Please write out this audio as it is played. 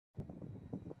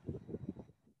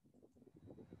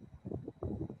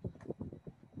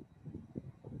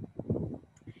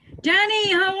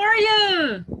Jenny, how are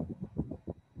you?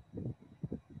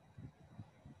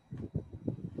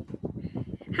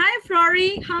 Hi,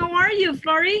 Flory. How are you,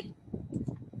 Flory?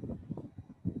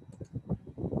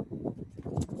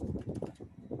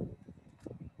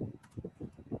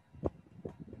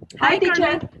 Hi,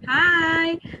 teacher.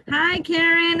 Hi. Hi,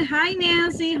 Karen. Hi,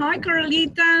 Nancy. Hi,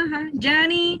 Carlita. Hi,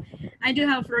 Jenny. I do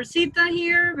have Rosita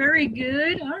here. Very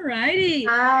good. All righty.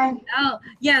 Hi. Oh,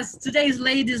 yes, today's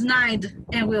ladies' night,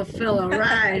 and we'll feel all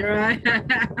right, right?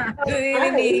 Good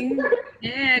evening.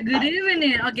 Yeah, good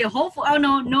evening. Okay, hopefully, oh,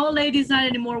 no ladies' night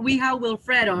anymore. We have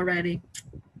Wilfred already.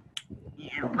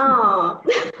 Oh.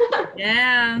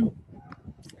 Yeah.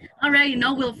 All right,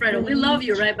 no, Wilfredo, we love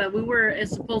you, right? But we were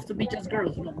supposed to be just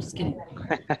girls. No, I'm just kidding.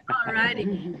 All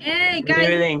righty. Hey, guys. Good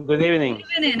evening. Good evening.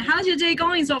 Good evening. How's your day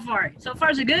going so far? So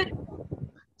far, so good?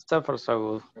 So far,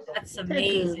 so good. That's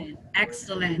amazing.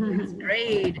 Excellent. That's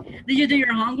great. Did you do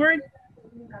your homework?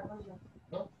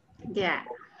 Yeah.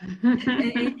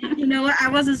 You know what? I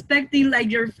was expecting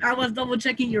like I was double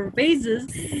checking your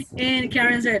faces, and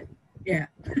Karen said, yeah.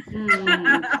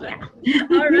 Yeah.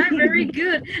 All right, very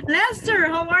good. Lester,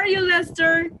 how are you,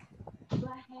 Lester?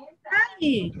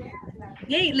 Hi.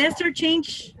 Hey, Lester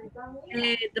changed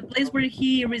the place where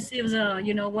he receives,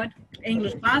 you know what,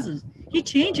 English classes. He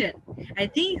changed it. I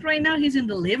think right now he's in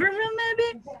the living room,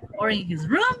 maybe, or in his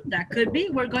room. That could be.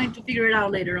 We're going to figure it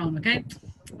out later on, okay?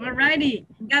 All righty.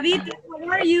 Gavita, how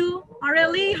are you?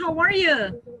 Arely, how are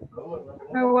you?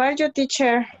 How are you,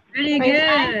 teacher? Pretty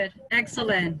good.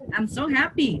 Excellent. I'm so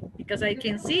happy because I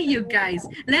can see you guys.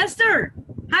 Lester.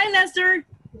 Hi, Lester.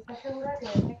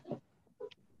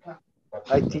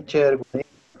 Hi, teacher.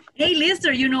 Hey,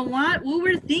 Lester, you know what? We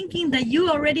were thinking that you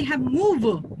already have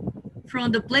moved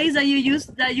from the place that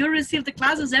you receive the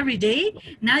classes every day.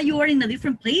 Now you are in a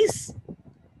different place.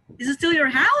 Is it still your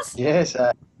house? Yes,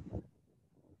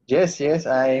 yes,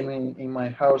 I'm in my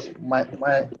house.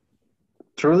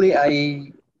 Truly,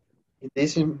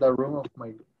 this is the room of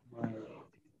my.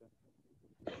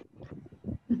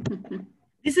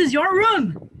 This is your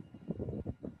room.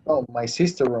 Oh, my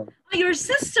sister room. Oh, your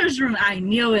sister's room. I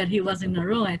knew it. He was in the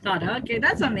room. I thought, okay,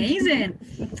 that's amazing.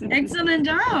 Excellent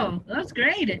job. That's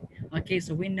great. Okay,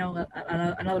 so we know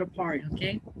another part,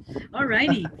 okay? All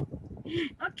righty.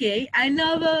 Okay, I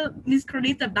love Miss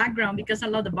Carlita background because I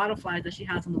love the butterflies that she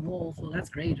has on the wall, so that's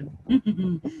great.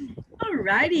 All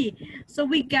righty, so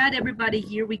we got everybody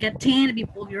here. We got 10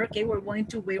 people here. Okay, we're going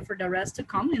to wait for the rest to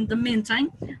come. In the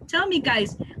meantime, tell me,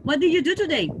 guys, what did you do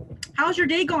today? How's your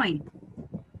day going?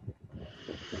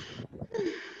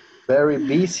 Very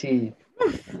busy.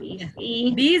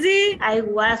 Busy? I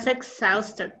was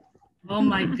exhausted. Oh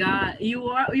my God, you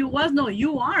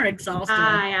are exhausted.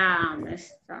 I am.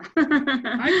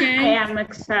 Okay. I am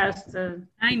exhausted.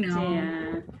 I know.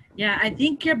 Yeah. Yeah, I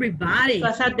think everybody.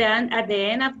 Because at the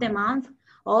end of the month,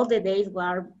 all the days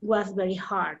was very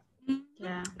hard.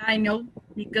 Yeah. I know,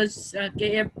 because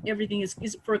everything is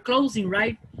for closing,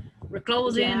 right? We're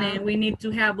closing, Yeah. and we need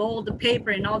to have all the paper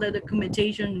and all the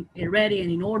documentation ready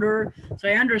and in order. So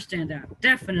I understand that.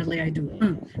 Definitely I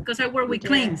do. Because I work with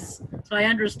claims, so I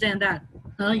understand that.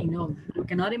 You know, you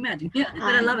cannot imagine. Yeah,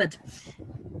 but I love it.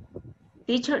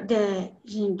 Teacher,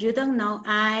 you don't know,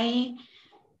 I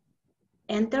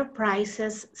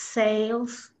enterprises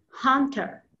sales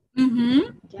hunter.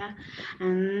 Mm-hmm. Yeah,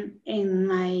 and in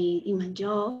my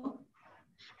job,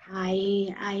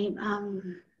 I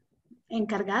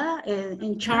encargada,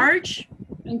 in charge.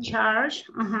 Charge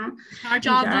In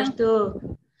charge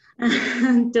to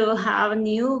to have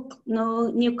new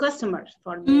customers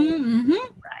for me. Mm-hmm.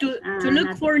 Right. To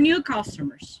look for new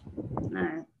customers.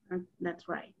 That's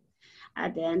right.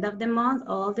 At the end of the month,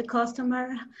 all the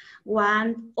customers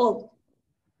want all.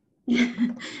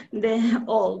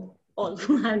 all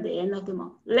at the end of the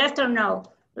month. Lester, no.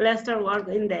 Lester worked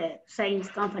in the same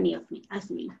company as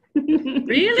me.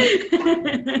 Really?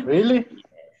 Really?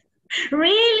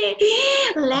 Really?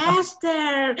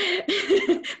 Lester.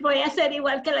 Voy a ser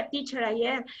igual que la teacher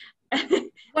ayer.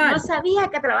 What? No sabía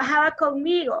que trabajaba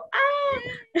conmigo.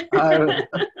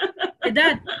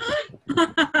 That.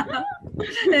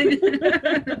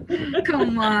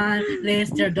 Come on,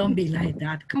 Lester, don't be like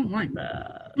that. Come on.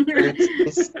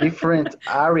 It's different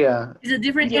area. It's a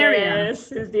different area.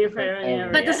 Yes, it's different area.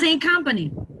 But the same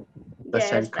company. The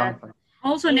same company.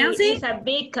 Also, Nancy? It's a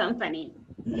big company.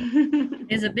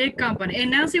 It's a big company.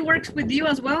 And Nancy works with you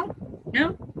as well?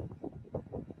 No?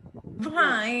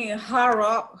 Fine,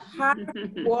 hard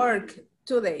work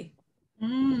today.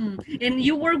 And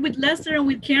you work with Lester and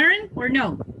with Karen, or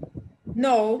no?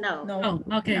 No. Oh,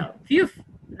 okay. No. Phew.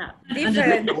 No.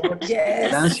 Different.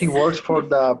 Yes. Nancy works for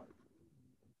the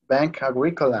Bank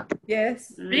Agricola.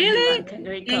 Yes. Really?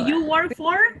 And you work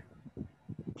for?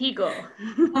 Tigo.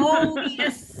 Oh,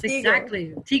 yes, Tigo.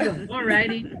 exactly. Tigo,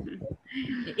 alrighty.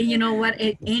 And you know what?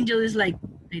 Angel is like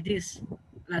this,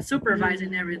 like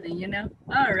supervising everything, you know?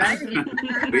 All right.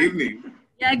 Good evening.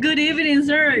 Yeah, good evening,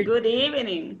 sir. Good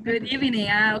evening. Good evening.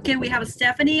 Okay, we have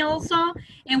Stephanie also,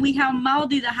 and we have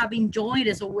Maudie that have enjoyed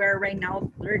it, so we're right now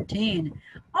 13.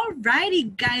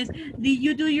 Alrighty, guys, did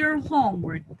you do your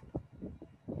homework?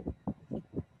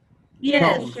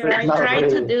 Yes. No, Sure, I not try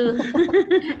to really.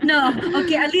 do. No.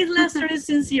 Okay, at least Lester is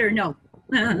sincere. No.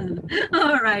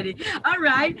 Alrighty. All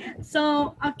right.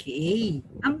 So, okay.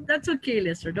 That's okay,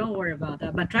 Lester. Don't worry about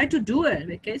that. But try to do it,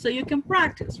 okay? So you can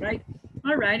practice, right?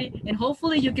 Alrighty. And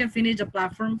hopefully you can finish the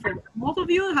platform. For most of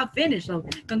you have finished. So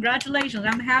congratulations.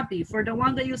 I'm happy. For the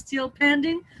one that you're still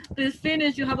pending, please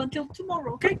finish. You have until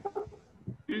tomorrow, okay?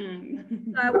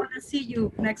 I want to see you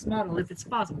next model if it's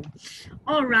possible.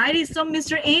 Alrighty. So,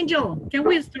 Mr. Angel, can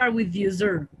we start with you,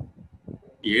 sir?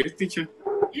 Yes, teacher.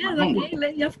 Yes, My homework.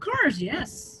 okay. Of course,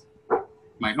 yes.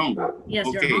 My homework. Yes,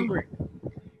 Okay. you're hungry.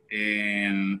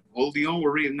 And all the on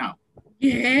we're reading now.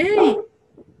 Yay!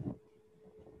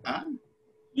 Huh?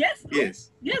 Yes.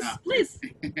 Yes. Yes, Ah. please.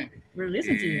 We're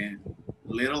listening to you. And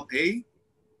little A,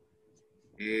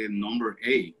 number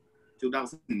A,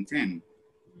 2010.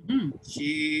 Mhm.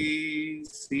 She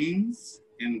sings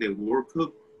in the World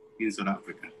Cup in South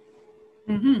Africa.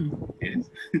 Mhm. Yes.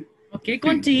 Okay,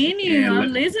 continue. Yeah, I'll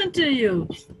listen to you.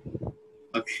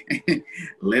 Okay.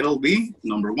 Little B,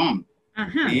 number 1.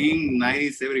 Uh-huh. In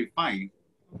 1975.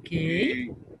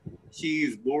 Okay. She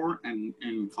is born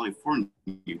in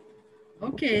California.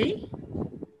 Okay.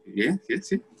 Yes.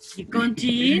 You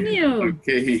continue.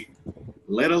 Okay.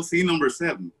 Little C, number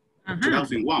 7. Uh-huh.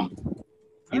 2001.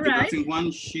 In All right.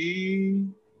 2001, she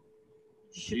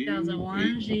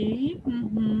 2001, G.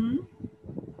 Mm-hmm.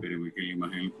 Espérame que la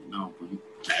imagen. No, pues.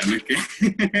 Espérame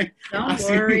que. Don't Así.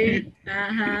 worry.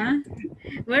 Uh-huh.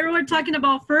 We're talking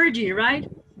about Fergie, right?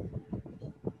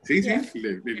 Sí, Yeah. sí,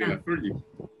 de Yeah. la Fergie.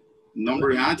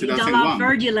 Number A, You love 2001.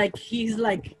 Fergie like he's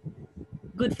like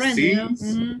good friends, you know?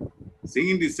 Sings. Mm-hmm.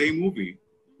 Singing the same movie.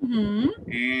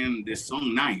 Mm-hmm. And the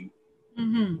song 9.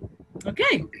 Mm-hmm.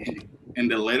 Okay.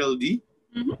 And the little D,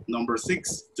 Mm-hmm. number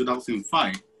 6,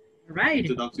 2005. Right.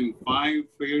 2005,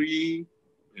 Fergie.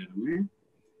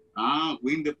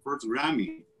 Win the first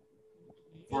Grammy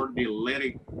for the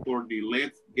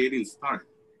Let's Getting Started.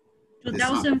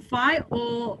 2005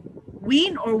 or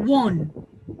win or won?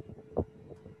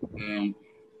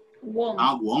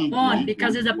 One.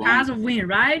 Because it's a past of win,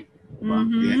 right?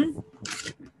 Mm-hmm.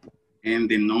 Yeah. And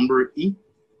the number E.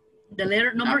 The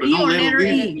letter number but E no, or letter letter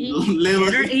B. E? Letter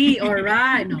Letter E, all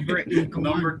right. Number E, come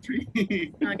Number on. 3.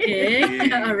 Okay,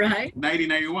 Yeah. all right.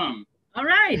 1991. All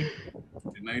right.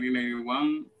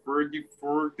 1991, for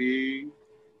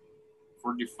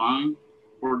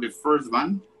the first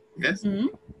band. Yes. Mm-hmm.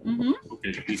 Mm-hmm.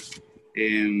 Okay.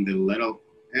 And the letter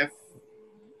F.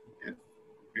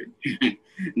 Okay.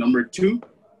 Number 2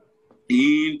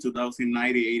 in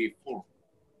 1984.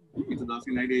 In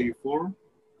 1984,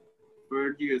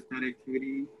 Fergie started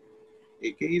activity.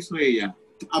 ¿Qué hizo ella?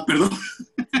 Ah, perdón.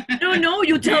 No, no,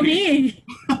 you tell me.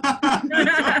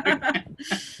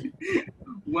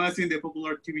 Was in the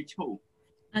popular TV show.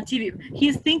 On TV.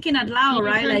 He's thinking out loud,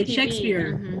 right? Like TV.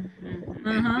 Shakespeare.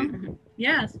 Uh-huh.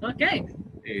 Yes, okay.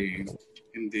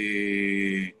 In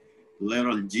the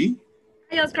letter G.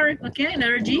 Yes, correct. Okay,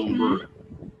 letter G. Number,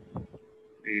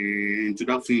 in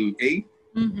 2008.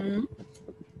 Mm-hmm.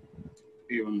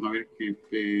 Vamos a ver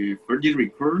que Fergie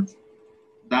records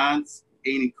That's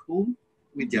Ain't Cool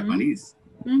with Japanese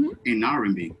and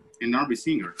R&B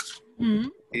singer. Mm-hmm.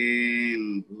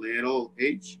 And little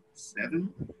H 7,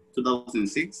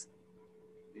 2006.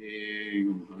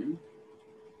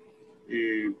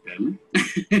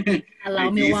 Allow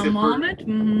me one moment.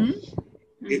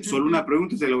 Solo una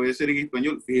pregunta, se lo voy a hacer en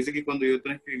español. Fíjese que cuando yo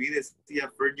transcribí decía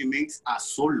Fergie makes a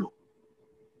solo.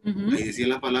 Ahí decía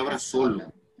la palabra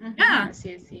solo. Yeah,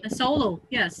 Sí. a solo,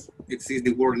 yes. Exists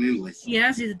the word in English.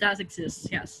 Yes, it does exist,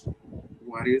 yes.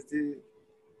 What is the...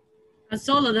 A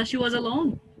solo, that she was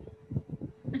alone.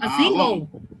 A Ah, single. alone.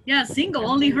 Yeah, single,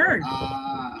 only her.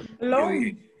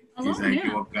 Alone. Se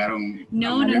equivocaron.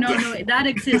 No, that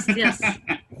exists, yes.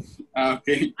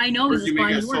 Okay. I know it's a Fergie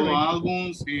makes Spanish solo word.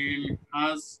 albums and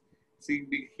has 6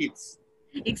 big hits.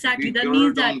 Exactly, Big that Girl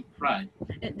means that, Don't Cry.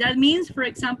 that means, for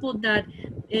example, that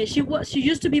she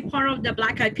used to be part of the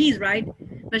Black Eyed Peas, right?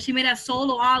 But she made a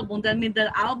solo album. That means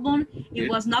that album, it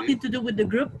was nothing to do with the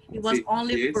group. It was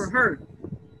only for her.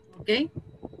 Okay?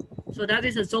 So that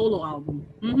is a solo album.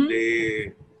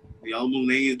 The album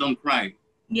name is Don't Cry.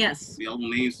 Yes. The old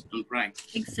names don't cry.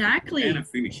 Exactly. And I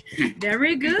finish.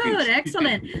 Very good.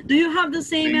 Excellent. Do you have the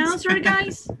same Thanks. answer,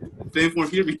 guys? Thanks for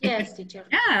hearing me. Yes, teacher.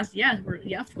 Yes, yes,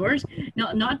 yeah, of course.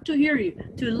 No, not to hear you.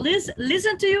 To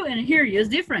listen to you and hear you is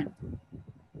different.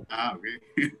 Ah,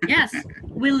 okay. Yes,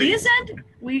 we listened.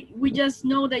 We just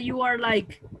know that you are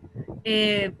like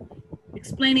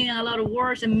explaining a lot of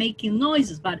words and making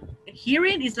noises, but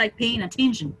hearing is like paying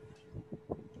attention.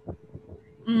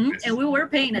 Yes. And we were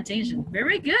paying attention.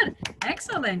 Very good.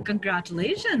 Excellent.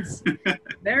 Congratulations.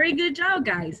 Very good job,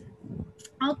 guys.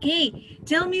 Okay,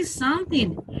 tell me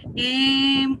something.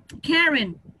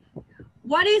 Karen,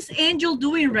 what is Angel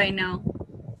doing right now?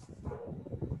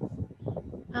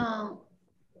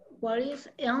 What is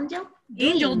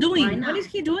Angel Doing? right now? What is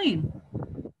he doing?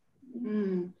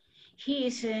 He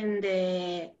is in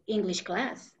the English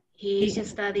class. He is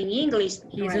studying English.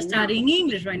 He's studying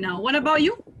English right now. What about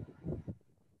you?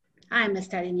 I'm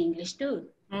studying English too.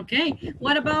 Okay.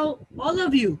 What about all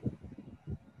of you?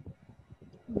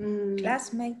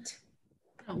 Classmate.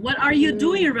 What are you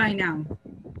doing right now?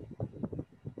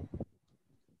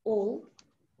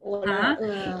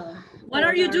 What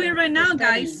are you doing right now,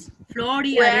 guys?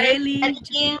 Flori, Areli.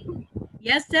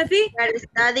 Yes, Steffi? We're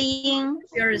studying.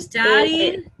 You're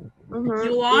studying.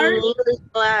 You are? In English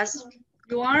class.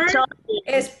 You are?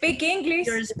 Speak English.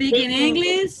 You're speaking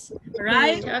English,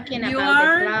 right? Talking You about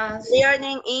are? the class.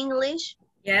 Learning English.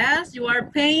 Yes, you are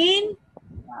paying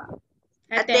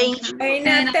Attention. Paying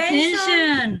attention.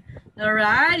 attention. All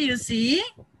right, you see?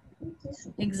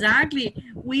 Exactly.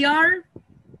 We are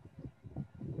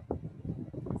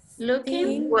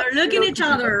Looking. we're looking at each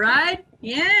other, right?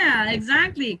 Yeah,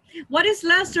 exactly. What is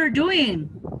Lester doing?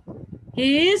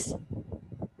 He's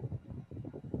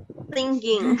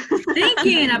Thinking.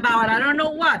 thinking about, I don't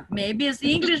know what. Maybe it's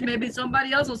English, maybe it's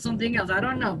somebody else or something else. I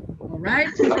don't know. All right?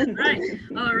 All right.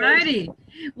 All righty.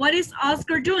 What is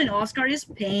Oscar doing? Oscar is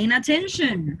paying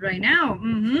attention right now.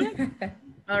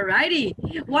 All righty.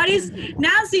 What is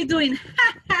Nancy doing?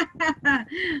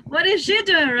 What is she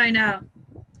doing right now?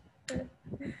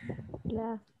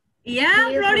 Yeah,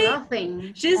 He is Flori?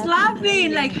 laughing. She's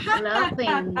laughing, like,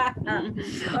 laughing.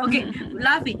 okay,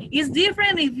 laughing. It's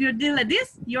different if you do like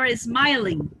this, you're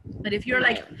smiling. But if you're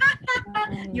like,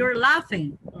 you're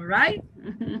laughing, all right?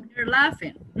 You're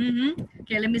laughing.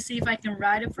 Okay, let me see if I can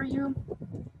write it for you.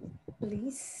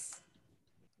 Please.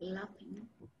 Laughing.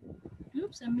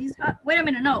 Oops, I missed, wait a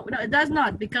minute, no, that's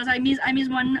not, because I missed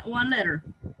one letter.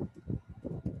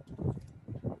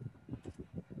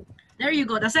 There you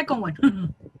go, the second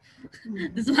one.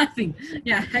 This laughing.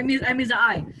 Yeah, I missed the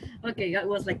I. Okay, it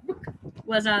was like,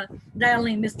 was a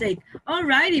dialing mistake. All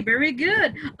righty, very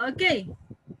good. Okay,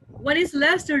 what is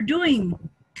Lester doing?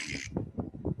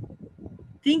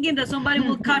 Thinking that somebody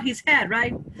will cut his head,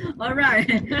 right? All right,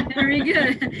 very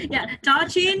good. Yeah,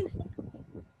 touching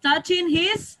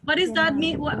his, what does that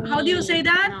mean? How do you say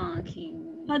that?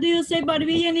 How do you say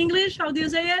barbilla in English? How do you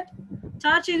say it?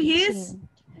 Touching his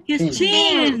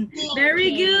chin.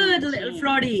 Very good,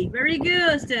 Flori. Very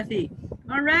good, Steffi.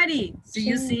 Alrighty. So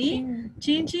you see?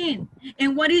 Chin.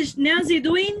 And what is Nancy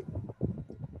doing?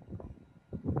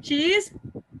 She is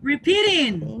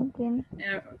repeating.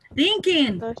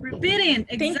 Thinking. Repeating.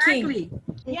 Exactly.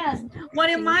 Yes. What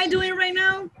am I doing right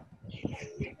now?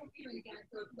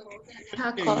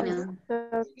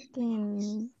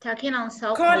 Talking on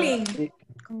cell phone.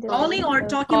 Calling or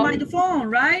talking by the phone,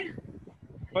 right?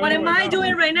 What am I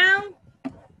doing right now?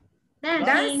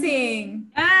 Dancing.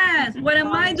 Yes. What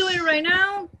am I doing right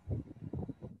now?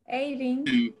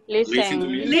 Eating.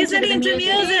 Listening to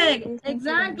music.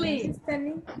 Exactly.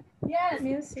 Listening. Yes.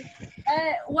 Music.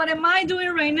 What am I doing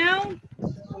right now?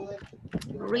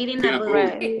 Reading a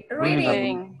book.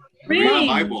 Reading. Reading.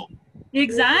 Bible.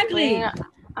 Exactly.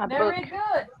 Very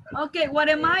good. Okay, what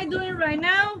am I doing right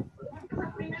now?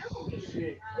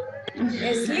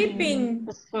 Sleeping.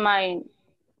 Smile.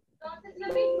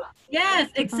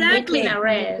 Yes, exactly. Taking a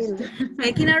rest.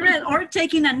 Taking a rest or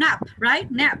taking a nap, right?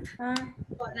 Nap.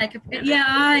 Like,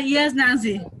 yeah, yes,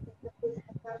 Nancy.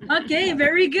 Okay,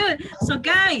 very good. So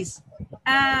guys,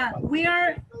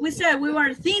 we said we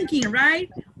were thinking,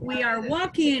 right? We are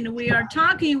walking, we are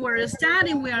talking, we're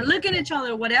studying, we are looking at each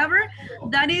other, whatever.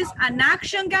 That is an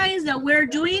action, guys, that we're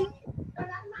doing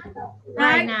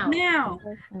right now.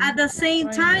 At the same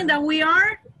time that we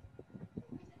are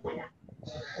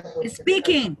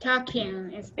speaking.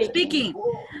 Speaking.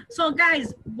 So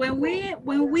guys, when we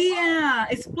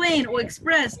explain or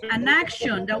express an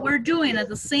action that we're doing at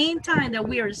the same time that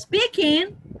we are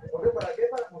speaking,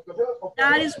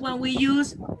 that is when we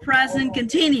use present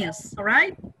continuous, all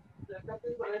right?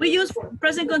 We use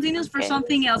present continuous for Okay.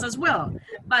 something else as well.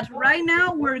 But right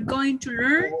now we're going to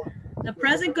learn the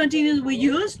present continuous we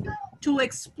use to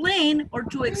explain or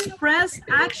to express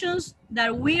actions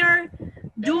that we are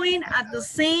doing at the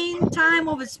same time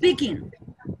of speaking.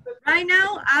 Right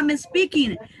now I'm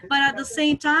speaking, but at the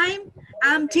same time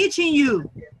I'm teaching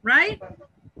you, right?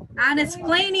 I'm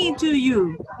explaining to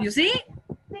you. You see?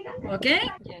 Okay?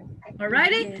 Yes.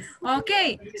 Alrighty? Yes.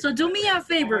 Okay, so do me a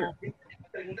favor.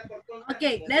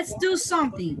 Okay, let's do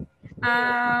something.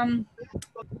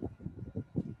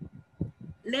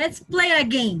 Let's play a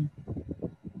game.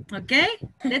 Okay?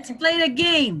 Let's play the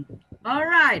game. All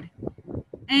right.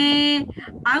 And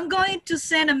I'm going to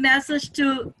send a message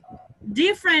to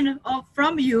different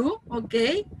from you,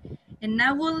 okay? And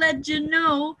I will let you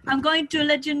know, I'm going to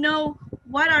let you know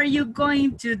what are you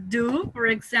going to do, for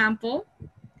example.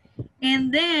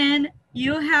 And then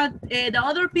you have, the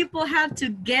other people have to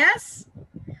guess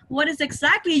what is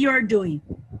exactly you're doing.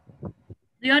 Do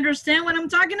you understand what I'm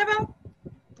talking about?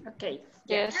 Okay.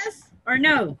 Yes. Yes or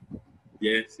no?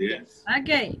 Yes, yes.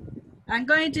 Okay, I'm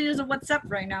going to use a WhatsApp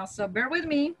right now, so bear with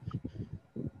me.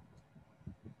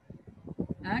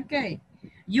 Okay,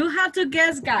 you have to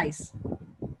guess, guys.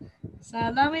 So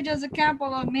allow me just a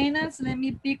couple of minutes. Let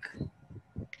me pick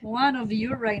one of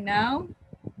you right now.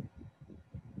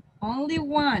 Only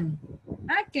one.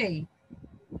 Okay.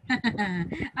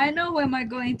 I know who am I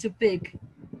going to pick.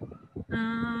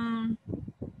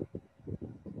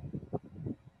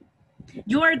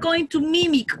 You are going to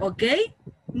mimic, okay?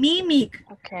 Mimic.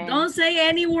 Okay. Don't say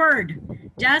any word.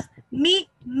 Just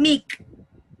mimic.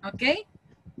 Okay?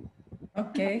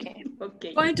 Okay. Okay.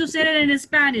 Okay. Going to say it in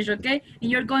Spanish, okay? And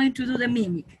you're going to do the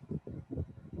mimic.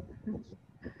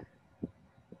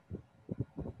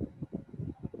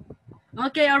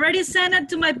 Okay, I already sent it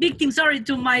to my victim, sorry,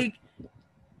 to my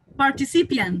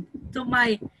participant, to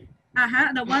my,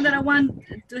 the one that I want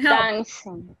to help.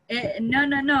 Dancing.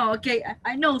 No, okay,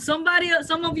 I know somebody,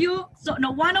 some of you,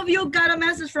 no, one of you got a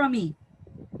message from me.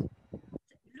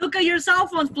 Look at your cell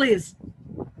phones, please.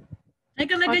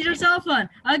 Take a look at your cell phone.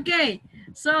 Okay,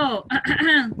 so,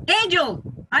 Angel,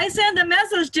 I sent a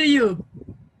message to you.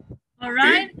 All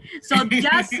right, so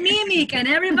just mimic and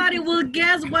everybody will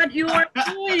guess what you are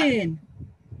doing.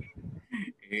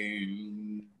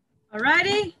 All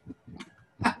righty?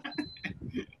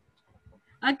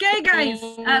 Okay, guys.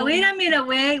 Wait a minute.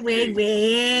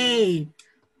 Wait.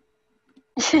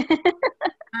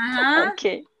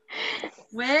 Okay.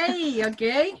 Wait,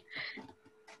 okay.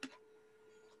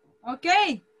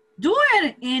 Okay. Do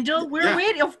it, Angel. We're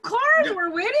waiting. Of course,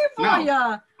 we're waiting for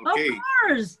you. Okay. Of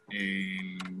course.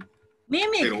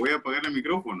 Mimic. Pero voy a apagar el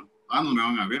micrófono. Ah, no me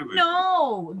van a ver. ¿verdad?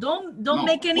 No, don't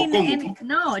make any,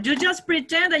 no, you just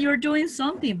pretend that you're doing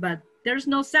something, but there's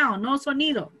no sound, no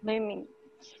sonido. Mimic.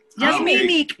 Just okay.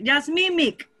 mimic, just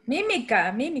mimic.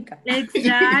 Mímica.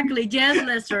 Exactly, yes,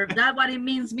 Lester, that's what it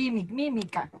means,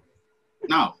 mimica.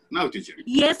 Now, teacher.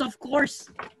 Yes, of course.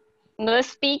 No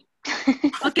speak.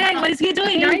 Okay, what is he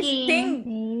doing, guys?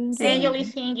 Singing. Sing. Angel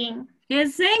is singing.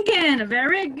 He's singing,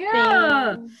 very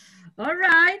good. All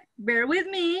right, bear with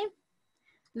me.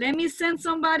 Let me send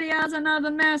somebody else another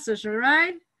message, all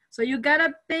right? So you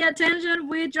gotta pay attention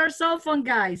with your cell phone,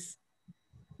 guys.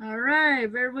 All right,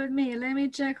 bear with me. Let me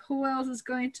check who else is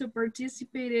going to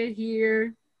participate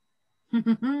here.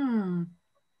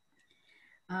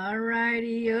 All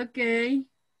righty, okay.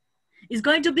 It's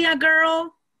going to be a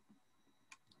girl.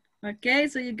 Okay,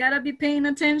 so you gotta be paying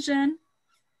attention.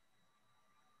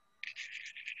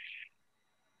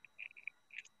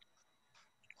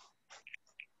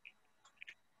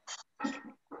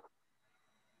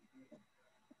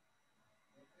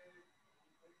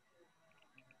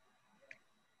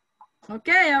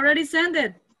 Okay, I already sent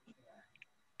it.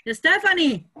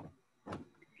 Stephanie,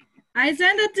 I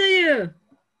sent it to you.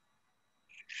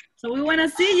 So we want to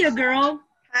see you, girl.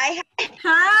 Hi.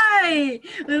 Hi,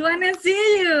 we want to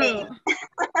see you.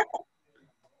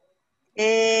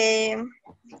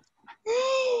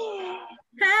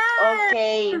 Hi.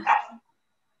 Okay.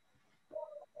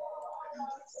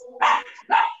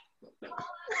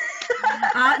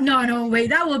 No, wait,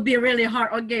 that would be really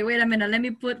hard. Okay, wait a minute. Let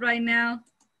me put right now.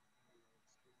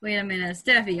 Wait a minute,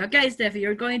 Steffi. Okay, Steffi,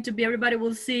 you're going to be, everybody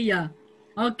will see you.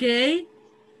 Okay.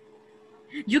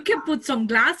 You can put some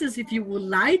glasses if you would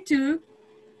like to.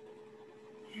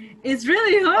 It's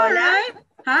really hard, Hola. right?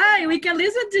 Hi, we can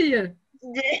listen to you.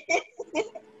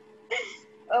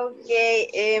 Okay.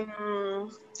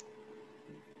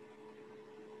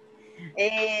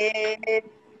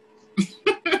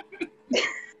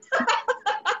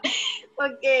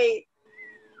 Okay.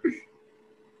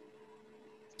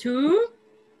 Two.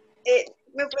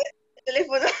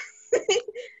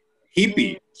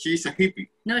 Hippie. She's a hippie.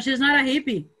 No, she's not a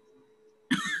hippie.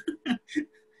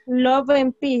 Love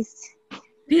and peace.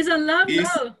 Peace and love, Peace.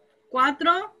 no. 4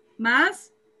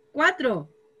 más 4.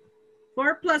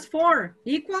 4 plus 4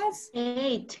 equals?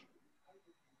 8.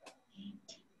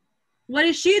 What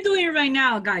is she doing right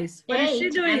now, guys? What is she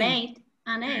 8 doing? and 8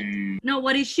 and 8. No,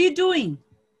 what is she doing?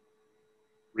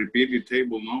 Repeat the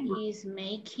table number. He's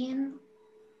making.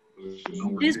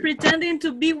 She's pretending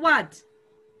to be what?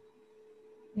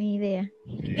 Ni idea.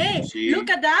 Hey, look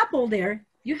at the apple there.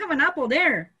 You have an apple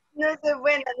there. No sé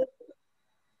buena.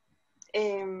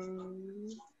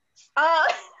 Ah.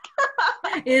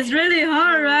 It's really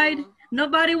hard, right?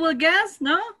 Nobody will guess,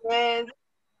 no? Yes.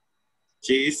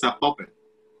 She is a puppet.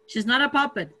 She's not a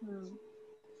puppet.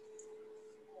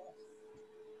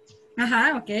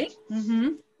 Okay.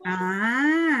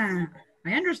 Ah,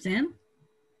 I understand.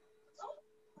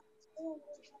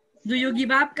 Do you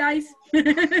give up, guys?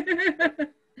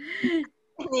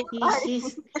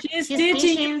 She's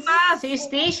teaching you math. She's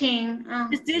teaching.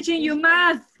 She's teaching you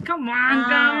math. Come on,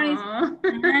 guys.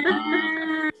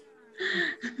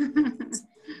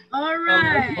 All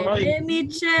right, let me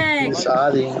check. He's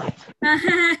adding.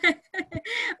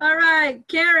 All right,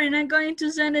 Karen, I'm going to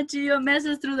send it to you a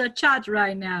message through the chat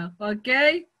right now,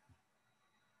 okay?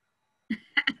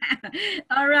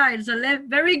 All right, so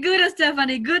very good,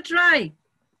 Stephanie, good try.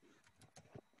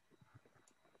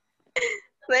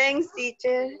 Thanks,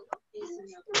 teacher.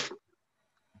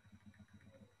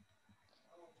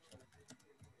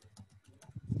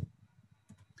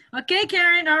 Okay,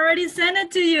 Karen, I already sent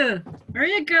it to you. There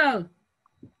you go.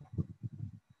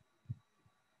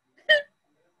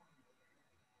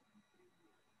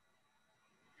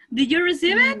 Did you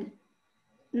receive it?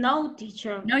 No,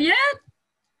 teacher. No yet?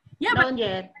 Yeah, Not but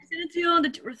yet. I sent it to you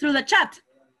on through the chat.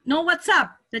 No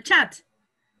WhatsApp, the chat.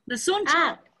 The Zoom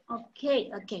chat. Okay.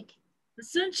 The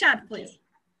Zoom chat, please.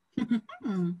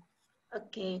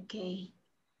 Okay.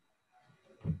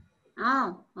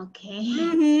 Oh,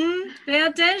 okay. Pay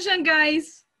attention,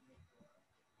 guys.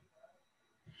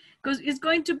 Because it's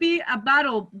going to be a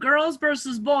battle, girls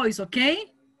versus boys, okay?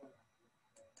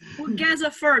 Who gets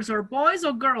it first, or boys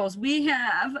or girls? We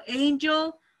have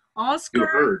Angel,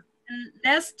 Oscar,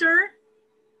 Lester,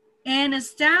 and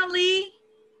Stanley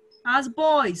as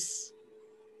boys,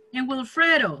 and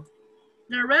Wilfredo.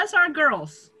 The rest are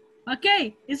girls.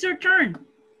 Okay, it's your turn.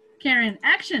 Karen,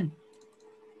 action.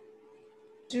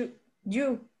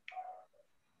 You.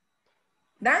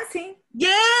 Dancing.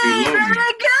 Yeah,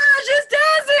 very good. She's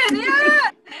dancing.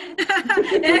 Yeah.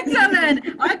 Excellent.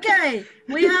 Okay,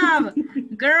 we have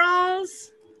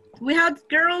girls. We have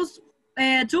girls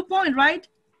 2 points, right?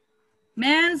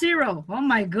 Man 0. Oh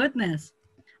my goodness.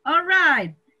 All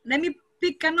right. Let me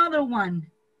pick another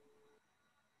one.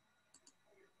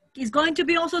 It's going to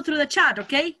be also through the chat,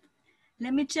 okay?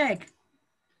 Let me check.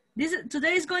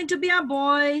 Today is going to be a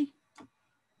boy.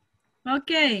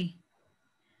 Okay.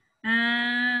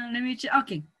 Let me check.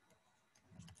 Okay.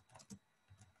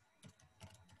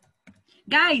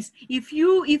 Guys, if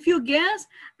you guess,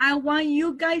 I want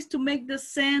you guys to make the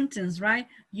sentence, right?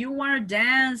 You are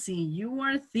dancing, you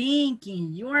are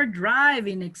thinking, you are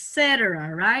driving,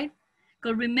 etc., right?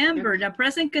 Because remember, the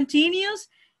present continuous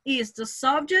is the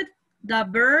subject, the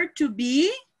verb to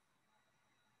be,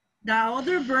 the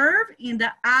other verb in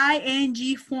the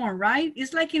ing form, right?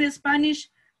 It's like in Spanish,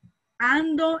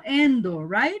 ando, endo,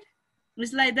 right?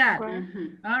 It's like that.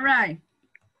 All right.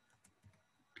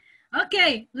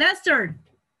 Okay, Lester.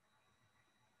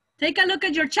 Take a look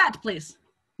at your chat, please.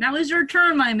 Now is your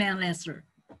turn, my man, Lester.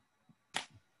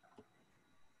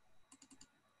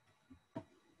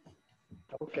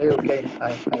 Okay,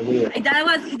 I will.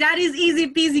 That is easy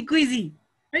peasy queasy.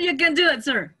 You can do it,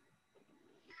 sir.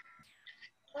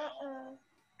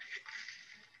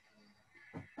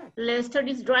 Lester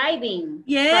is driving.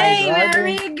 Yay,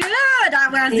 very good. That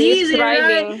was easy,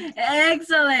 driving. right?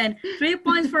 Excellent. 3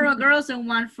 points for the girls and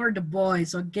 1 for the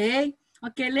boys, okay?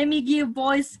 Okay, let me give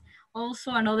boys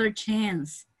also another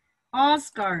chance.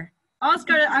 Oscar,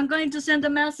 I'm going to send a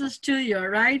message to you, all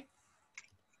right?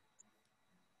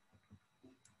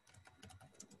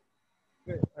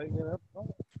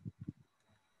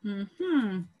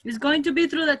 It's going to be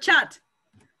through the chat,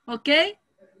 okay?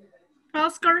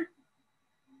 Oscar?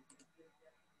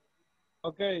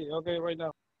 Okay, right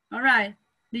now. All right.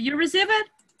 Did you receive it?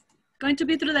 It's going to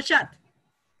be through the chat.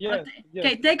 Yes.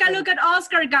 Okay, take a look at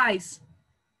Oscar, guys.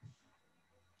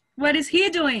 What is he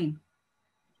doing?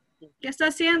 ¿Qué está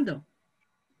haciendo?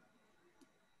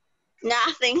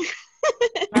 Nothing.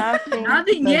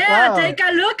 Nothing. Yeah, take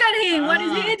a look at him. What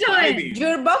is he doing?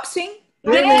 You're boxing.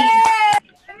 Yeah!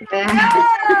 4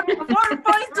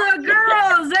 points to the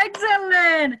girls.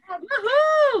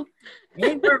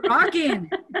 Hey, we're rocking.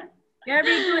 Very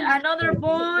good. Another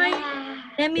boy.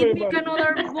 Let me pick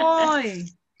another boy.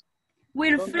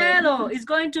 Wilfredo, it's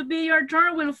going to be your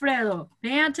turn, Wilfredo.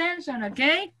 Pay attention,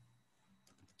 okay?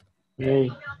 Okay.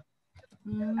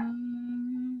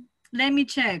 Let me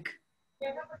check.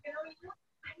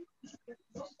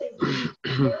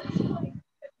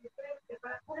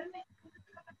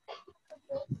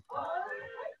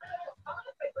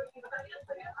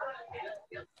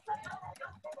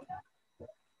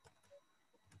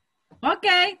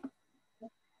 Okay.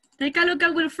 Take a look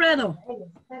at Wilfredo.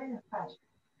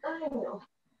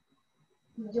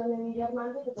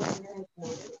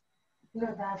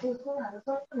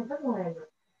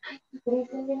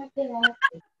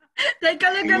 Take a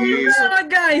look at Wilfredo,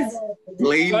 guys.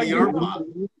 Claim your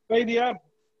mom. Play the app.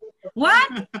 What?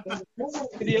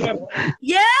 Play the app.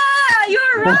 Yeah,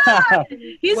 you're right.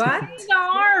 He's What? playing the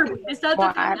harp. Está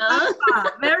tocando What?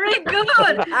 arpa. Very good.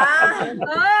 Ah,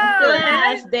 Oh,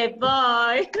 That's the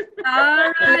boy.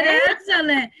 all right,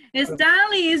 excellent.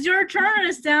 Stanley, it's your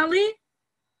turn, Stanley.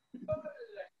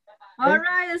 All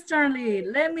right, Stanley.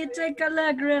 Let me take a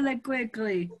look really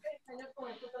quickly.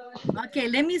 Okay,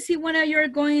 let me see what you're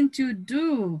going to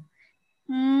do.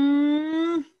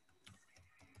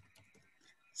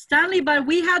 Stanley, but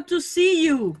we have to see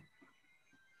you.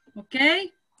 Okay?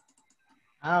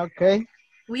 Okay.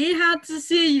 We have to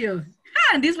see you.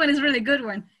 This one is a really good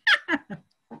one.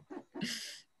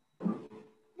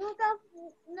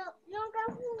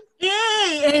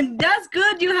 Hey, and that's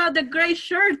good. You have the gray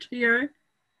shirt here.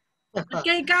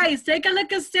 Okay, guys, take a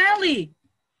look at Stanley.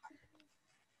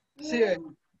 Okay,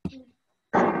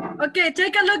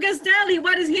 take a look at Stanley.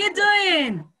 What is he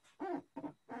doing?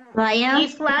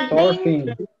 He's flying.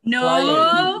 Surfing.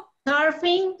 No.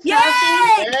 Surfing. Yay!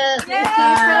 Yes.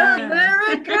 Yeah,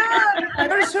 very good.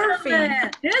 you're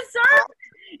surfing. Yes, sir.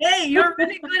 Hey, you're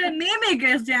really good at mimic,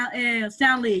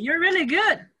 Stanley. You're really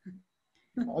good.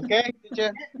 Okay,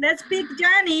 teacher. Let's pick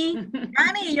Johnny.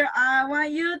 Johnny, I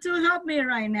want you to help me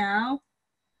right now.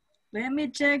 Let me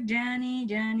check Johnny.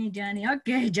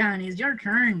 Okay, Johnny, it's your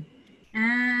turn.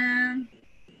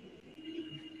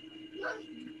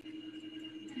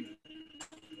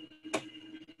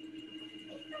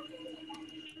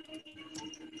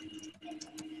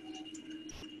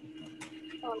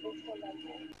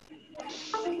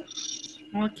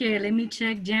 Okay, let me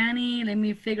check Johnny. Let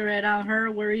me figure it out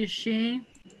her. Where is she?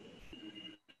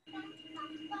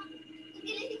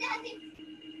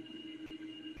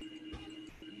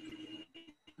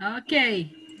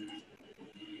 Okay.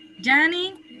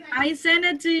 Johnny, I sent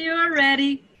it to you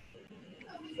already.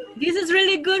 This is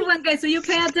really good one, guys, so you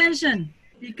pay attention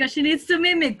because she needs to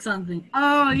mimic something.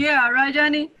 Oh, yeah, right,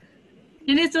 Johnny?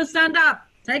 She needs to stand up.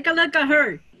 Take a look at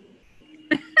her.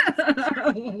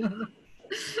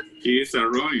 She is a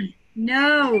rowing.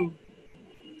 No.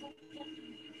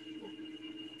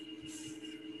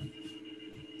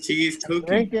 She is cooking.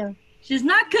 Drinking. She's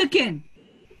not cooking.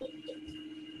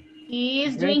 He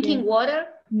is drinking water.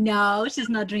 No, she's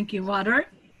not drinking water.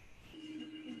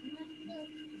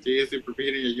 She is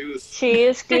preparing a juice. She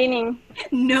is cleaning.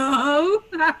 No.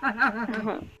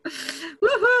 Woohoo,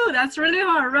 that's really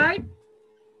hard, right?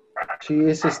 She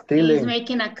is He's stealing.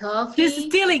 making a coffee. She's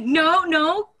stealing.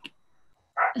 No.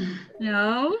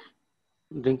 No.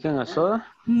 Drinking a soda?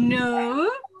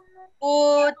 No.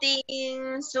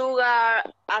 Putting sugar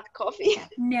at coffee.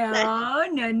 No.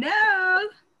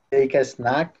 Take a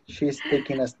snack. She's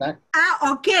taking a snack.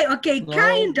 Okay, No.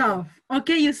 kind of.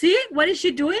 Okay, you see? What is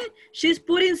she doing? She's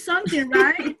putting something,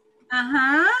 right?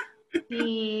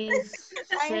 He's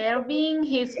serving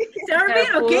his Serving,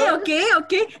 her food.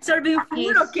 okay. Serving food,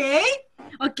 He's- okay.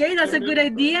 Okay, that's a good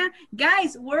idea.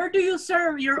 Guys, where do you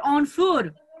serve your own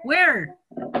food? Where?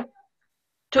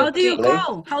 How do you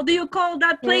call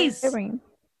that place?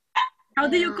 How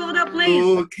do you call that place?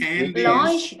 Oh, candy.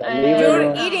 Lunch.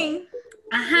 You're eating.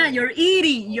 You're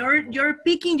eating. You're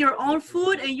picking your own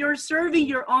food and you're serving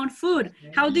your own food.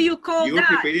 How do you call You're that?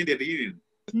 preparing the eating.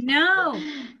 No.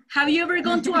 Have you ever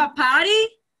gone to a party?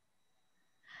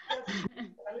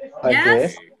 I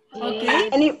Yes? guess. Okay.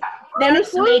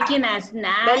 He's making a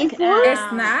snack.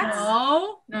 Snacks?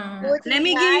 No. No. Let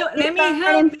me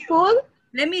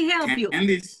help you.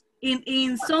 Candies.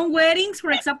 In some weddings,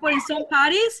 for example, in some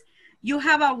parties, you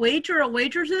have a waiter or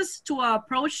waitresses to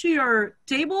approach your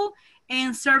table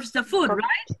and serves the food,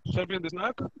 right? Serving the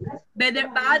snack. But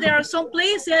there are some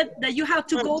places that you have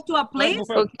to go to a place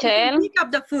to Cocktail. pick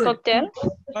up the food. Cocktail.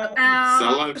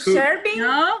 Salad cook. Serving?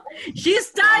 No,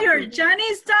 she's tired.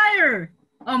 Johnny's tired.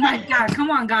 Oh my God, come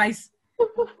on, guys.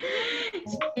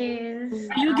 Is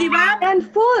You give up?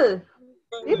 And full.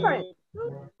 Different.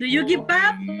 Do you give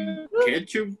up?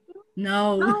 Ketchup.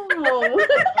 No. No.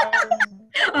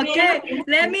 Okay,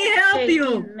 let me help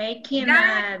you. Making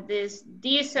Guys. this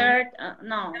dessert.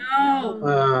 No.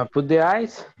 No. Put the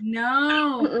ice.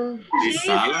 No.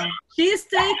 Sala. She's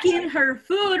taking her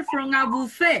food from a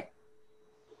buffet.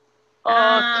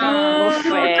 Okay,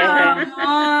 buffet. Come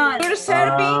on. You're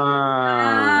serving.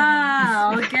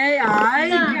 Okay. Ay,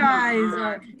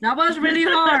 guys. That was really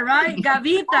hard, right?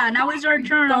 Gavita, now it's your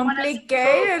turn.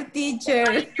 Complicated,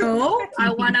 teacher. No,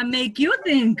 I want to make you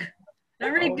think.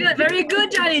 Very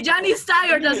good, Johnny. Johnny's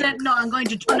tired, doesn't know. I'm going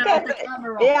to turn off the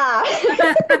camera. Yeah.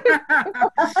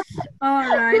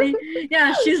 Alrighty.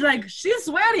 Yeah, she's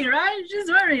sweating, right? She's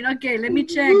sweating. Okay, let me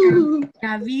check.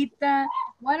 Gavita,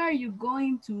 what are you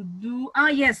going to do? Ah,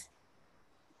 yes.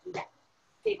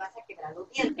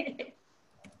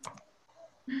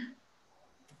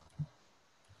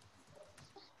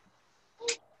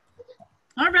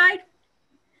 All right.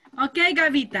 Okay,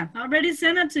 Gavita, I already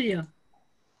sent it to you.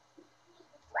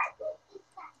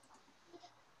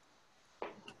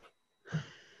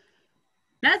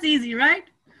 That's easy, right?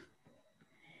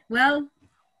 Well,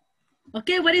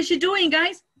 okay, what is she doing,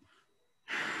 guys?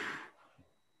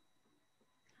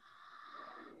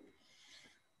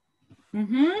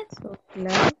 So,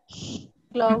 claro.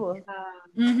 Globo.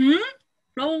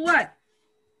 Flow what?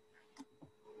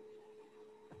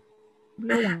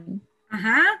 Blowing.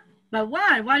 But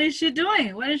what? What is she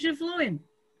doing? What is she flowing?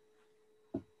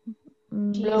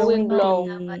 Blowing glow.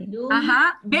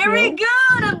 Very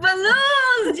good.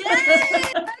 Balloons.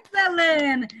 Yay!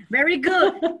 Excellent. Very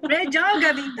good. Great job,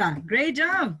 Gavita. Great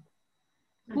job.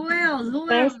 Who else?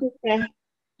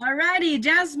 All righty,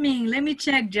 Jasmine. Let me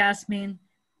check, Jasmine.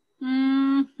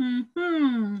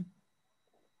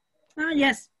 Ah,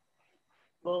 yes.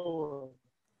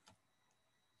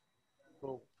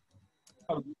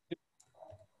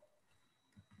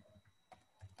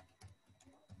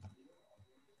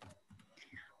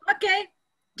 Okay,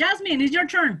 Jasmine, it's your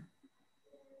turn.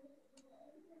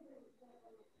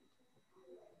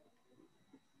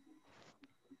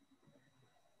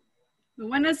 We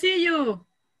want to see you,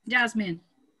 Jasmine.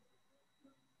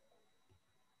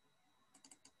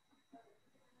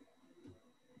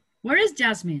 Where is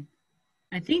Jasmine?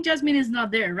 I think Jasmine is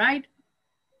not there, right?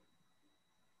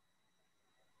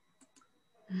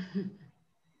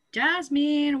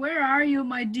 Jasmine, where are you,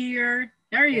 my dear?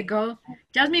 There you go.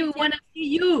 Jasmine, we want to see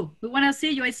you. We want to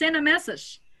see you. I sent a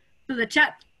message to the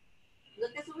chat.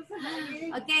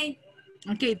 Okay.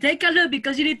 Okay, take a look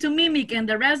because you need to mimic and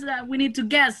the rest we need to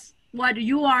guess what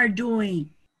you are doing.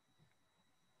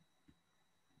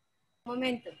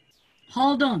 Momento.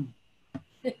 Hold on.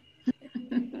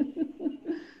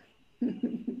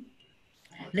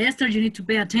 Lester, you need to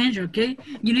pay attention, okay?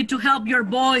 You need to help your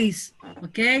boys,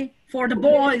 okay? For the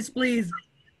boys, please.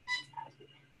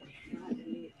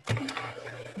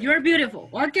 You're beautiful.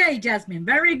 Okay, Jasmine,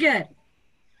 very good.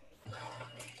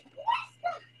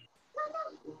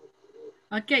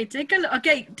 Okay, take a look.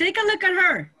 Okay, take a look at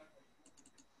her.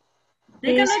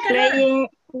 Take a look at her.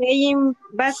 Playing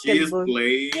She is basketball.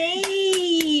 playing.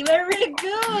 Yay, very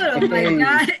good. Oh my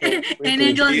God. And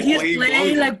Angel, he's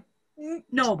playing like,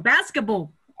 no,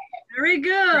 basketball. Very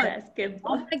good.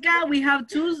 Basketball. Oh my God, we have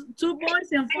two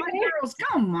boys and 5 girls.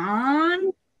 Come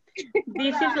on.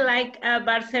 This is like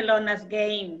Barcelona's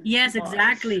game. Yes, boys.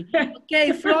 exactly.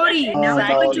 Okay, Flori, now it's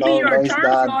no, going to be your it's turn,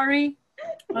 done. Flori.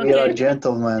 We are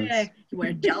gentlemen.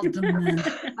 We're gentlemen.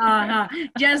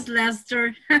 Yes,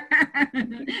 Lester.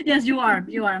 Yes, you are.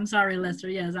 You are. I'm sorry, Lester.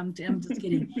 Yes, I'm just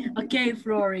kidding. Okay,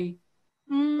 Flori.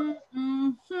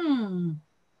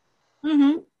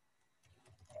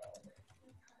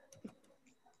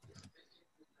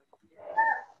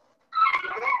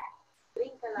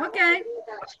 Okay.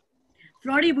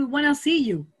 Flori, we want to see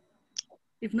you.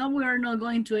 If not, we are not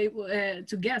going to able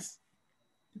to guess.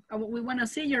 We want to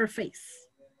see your face.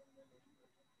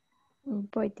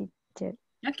 Boy, teacher.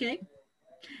 Okay.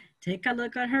 Take a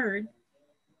look at her.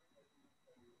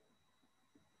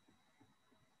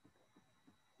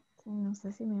 No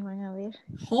sé si me van a ver.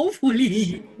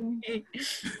 Hopefully.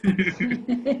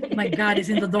 My God, it's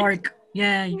in the dark.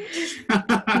 Yeah.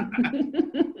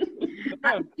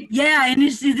 Yeah, and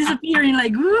it's disappearing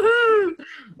like, woohoo.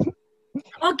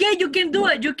 Okay, you can do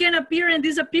it. You can appear and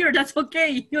disappear. That's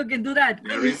okay. You can do that.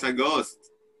 There is a ghost.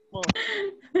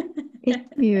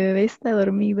 Mi bebé está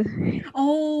dormido.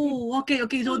 Oh, okay,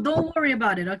 okay. So don't worry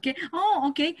about it, okay? Oh,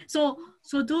 okay. So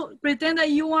do pretend that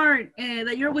you are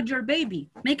that you're with your baby.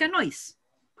 Make a noise.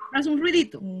 Haz un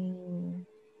ruidito.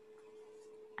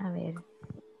 A ver.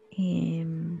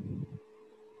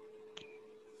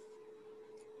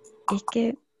 Es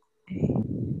que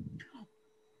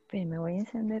Me voy a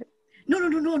encender.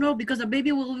 No, because the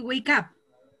baby will wake up.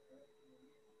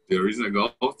 There is a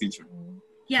ghost, teacher.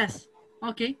 Yes,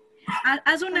 ok.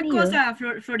 Haz una Sonido. cosa,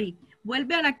 Flori.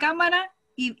 Vuelve a la cámara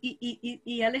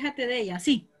y aléjate de ella,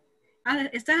 sí.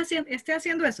 ¿Estás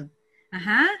haciendo eso?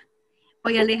 Ajá.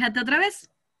 Oye, aléjate otra vez.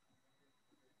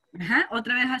 Ajá,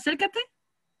 otra vez acércate.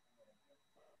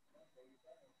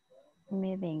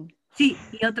 Me ven. Sí,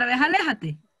 y otra vez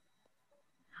aléjate.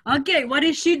 Ok, what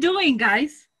is she doing,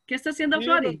 guys? ¿Qué está haciendo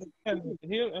Flori?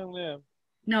 Here and there.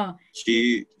 No,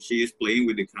 She is playing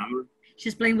with the camera.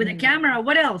 she's playing with the camera.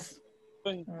 What else?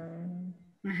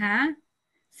 Ajá.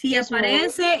 Si Yes,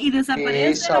 aparece y He desaparece,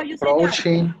 is how you say that?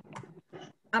 approaching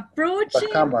the Approaching.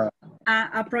 camera.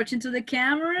 Approaching to the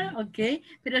camera, okay.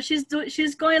 But she's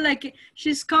going like,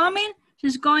 she's coming,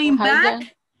 she's going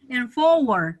back and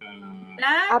forward.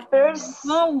 Back, Appears,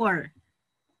 forward.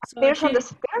 So appears on she- the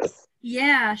stairs.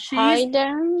 yeah,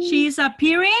 Hidden. she's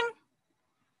appearing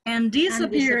and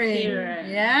disappearing.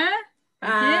 disappearing. Yeah.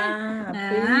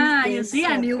 Okay. You see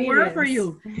a new word for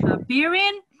you.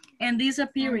 Appearing and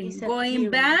disappearing. Going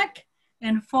back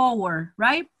and forward,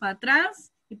 right? Para atrás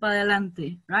y para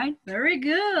adelante, right? Very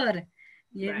good.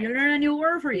 You learn a new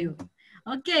word for you.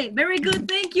 Okay, very good.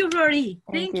 Thank you, Rory.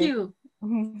 Thank you.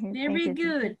 Very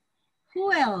good.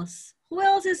 Who else? Who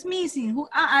else is missing?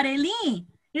 Arely.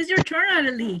 It's your turn,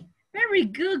 Arely. Very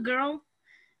good, girl.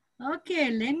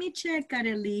 Okay, let me check,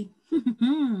 Arely.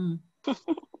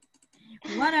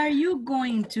 What are you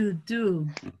going to do?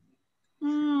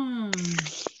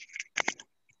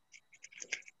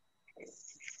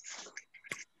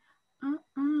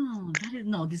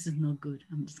 No, this is not good.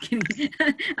 I'm just kidding.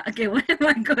 Okay, what am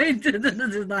I going to do?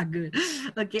 This is not good.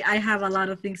 Okay, I have a lot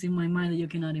of things in my mind that you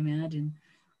cannot imagine.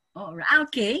 All right,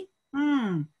 okay.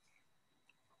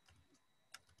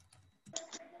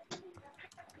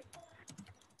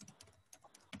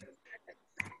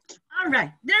 All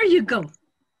right, there you go.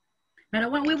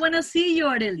 But we want to see you,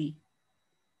 Arely.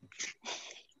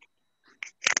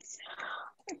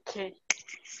 Okay.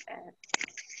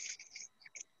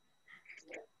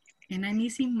 And I'm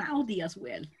missing Maudi as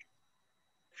well.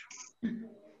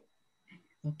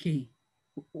 Okay.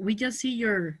 We just see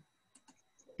your,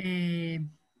 I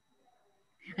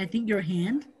think your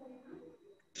hand.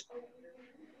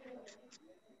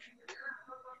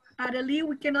 Arely,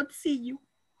 we cannot see you.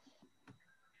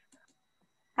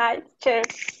 Hi, teacher.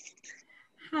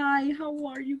 Hi, how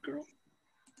are you, girl?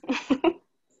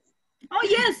 Oh,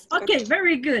 yes. Okay,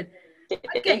 very good.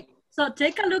 Okay, so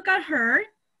take a look at her.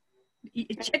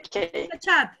 Check the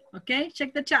chat, okay?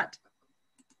 Check the chat.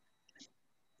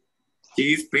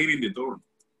 She is painting the door.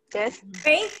 Yes.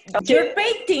 You're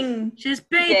painting. She's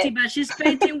painting, but she's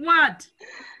painting what?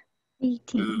 The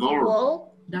door.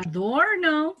 Wall. The door,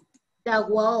 no. The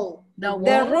wall. The wall.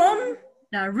 The room.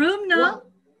 The room, no. Wall.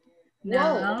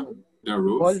 No. Wall. The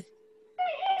roof. Wall.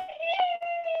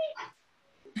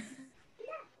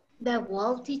 The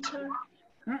wall, teacher.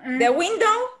 The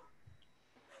window.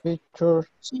 Picture.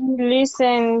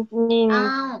 Listening.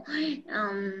 Oh,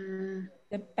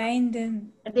 The painting.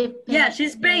 Yeah,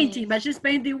 she's painting, but she's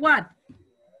painting what?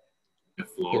 The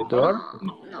floor. The door.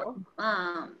 No.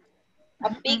 No. A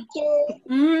picture.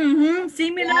 Mm-hmm.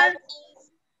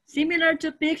 Similar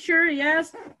to picture,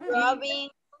 yes. Rubbing.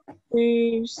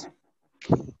 Is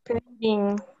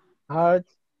painting. Heart.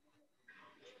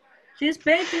 She's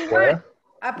painting Square.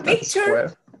 what? A picture.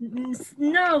 Square.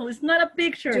 No, it's not a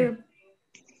picture.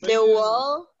 The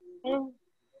wall.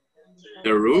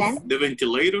 The roof. The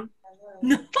ventilator.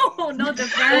 No, not the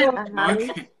fan.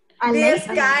 Okay. The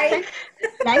sky.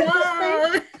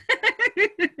 No.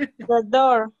 The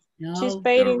door. No. She's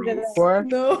painting The the roof. Square.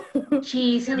 No.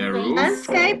 She's in The roof.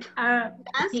 landscape.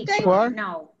 Square.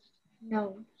 No.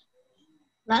 No.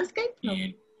 Landscape? No.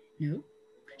 No.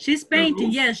 She's painting,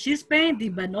 roof. yes, she's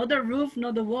painting, but not the roof,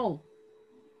 not the wall.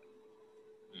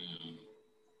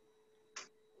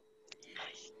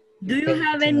 Do you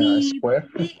have Painting a any? square.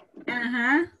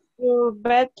 Uh-huh. Your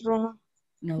bedroom.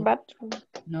 No, Bathroom.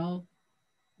 no.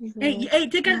 Hey,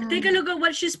 take a look at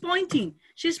what she's pointing.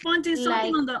 She's pointing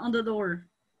something on the door.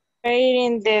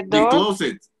 Painting the The door.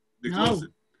 closet. The No. closet.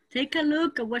 Take a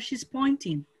look at what she's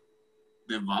pointing.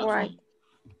 The bathroom. Right.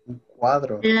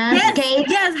 Cuadro. Landscape.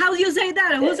 Yes, how do you say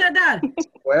that? Who said that?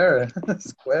 Square.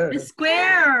 Square.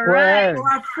 Square, right? Square. Or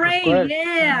a frame. Square.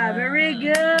 Yeah, very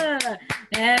good.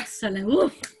 Excellent.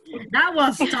 Oof, that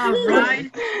was tough,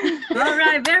 right? All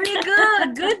right, very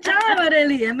good. Good job,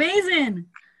 Arely. Amazing.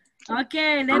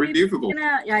 Okay, let Very me. difficult.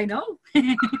 Yeah, I know.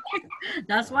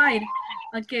 That's why.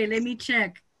 Okay, let me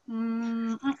check.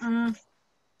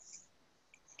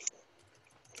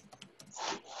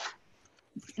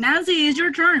 Nancy, it's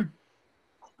your turn.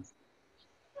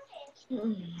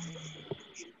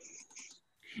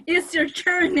 It's your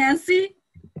turn, Nancy.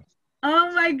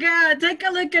 Oh my God, take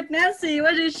a look at Nancy.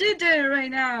 What is she doing right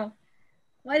now?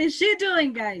 What is she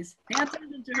doing, guys? Pay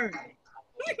attention to her.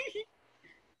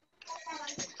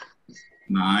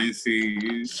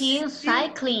 Nancy. She's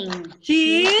cycling.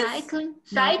 She's cycling.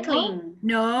 Cycling.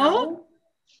 No.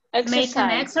 Make an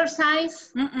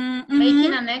exercise. Mm-mm,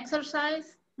 Making an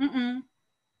exercise. Mm-mm.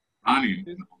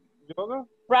 Running. Yoga?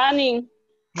 Running.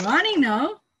 Running,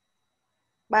 no.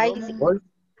 Bicycle.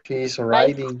 She's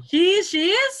riding. She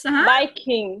is? Uh-huh.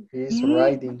 Biking. She's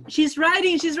riding. She's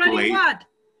riding. She's riding Play. what?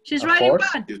 She's A riding horse?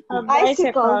 what? A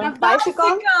bicycle. A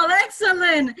bicycle.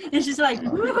 Excellent. And she's like,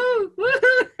 woohoo,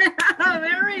 woohoo.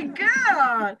 Very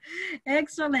good.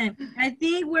 Excellent. I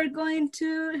think we're going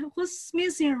to, who's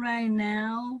missing right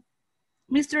now?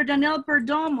 Mr. Daniel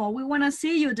Perdomo. We want to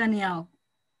see you, Daniel.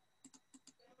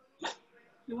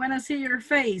 We want to see your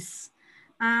face.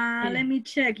 Let me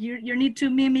check. You need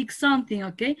to mimic something,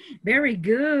 okay? Very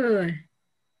good.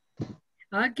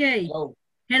 Okay.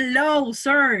 Hello,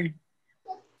 sir.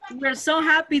 We're so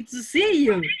happy to see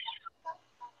you.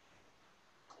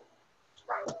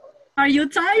 Are you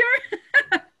tired?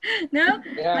 No?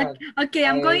 Yeah. Okay,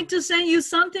 I'm going to send you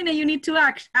something and you need to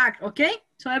act, okay?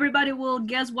 So everybody will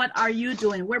guess what are you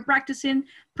doing. We're practicing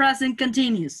present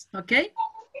continuous, okay?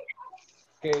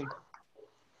 Okay.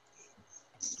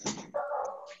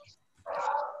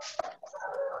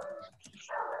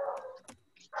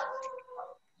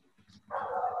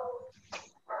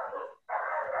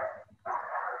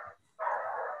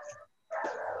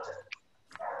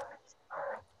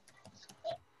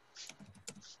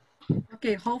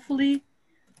 Okay, hopefully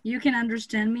you can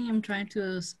understand me. I'm trying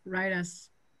to write as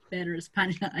better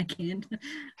Spanish as I can.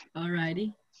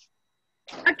 Alrighty.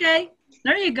 Okay,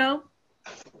 there you go.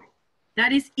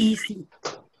 That is easy.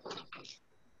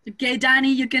 Okay,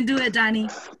 Danny, you can do it, Danny.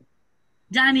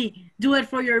 Danny, do it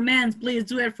for your men, please.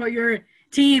 Do it for your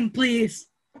team, please.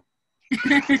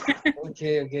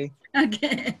 Okay.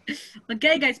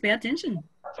 Okay, guys, pay attention.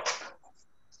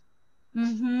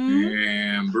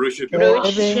 And brush it.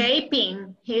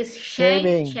 Shaping. He's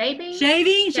shaving.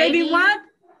 Shaving what?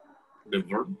 The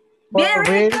verb.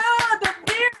 Very good.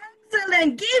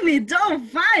 Excellent. Give me, don't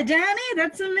fight, Danny.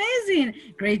 That's amazing.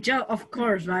 Great job. Of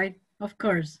course, right? Of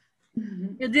course.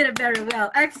 You did it very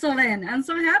well. Excellent. I'm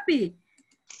so happy.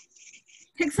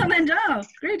 Excellent job.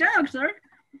 Great job, sir.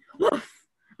 Woof.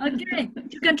 Okay,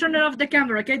 you can turn it off the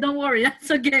camera, okay? Don't worry,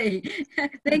 that's okay.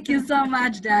 Thank you so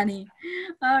much, Danny.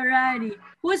 All righty.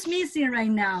 Who's missing right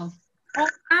now? Oh,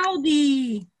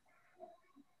 Maudi.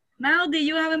 Maudi,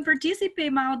 you haven't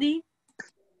participated, Maudi.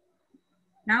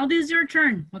 Now this is your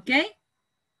turn, okay?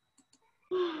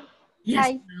 Yes,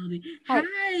 Hi. Maudi. Hi.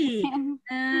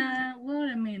 Hi.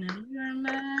 Wait a minute. You're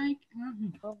like...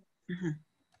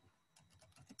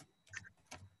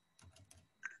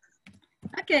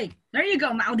 Okay, there you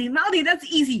go, Maudi. Maudi, that's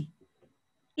easy.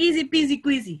 Easy peasy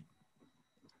queasy.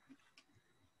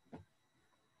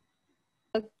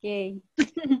 Okay.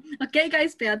 Okay,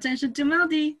 guys, pay attention to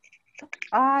Maudi.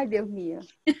 Ay, Dios mío.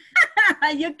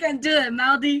 You can do it,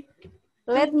 Maudi.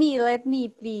 Let me,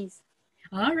 please.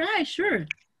 All right, sure.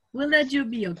 We'll let you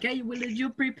be, okay? We'll let you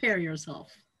prepare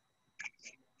yourself.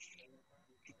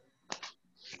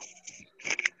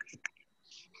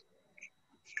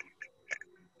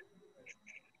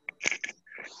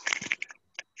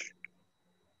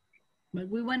 But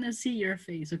we want to see your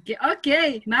face, okay?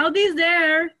 Okay, Maudi's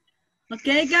there.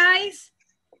 Okay, guys?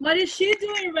 What is she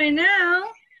doing right now?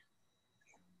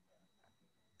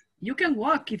 You can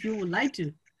walk if you would like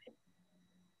to.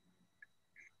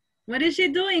 What is she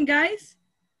doing, guys?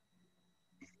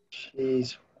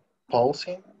 She's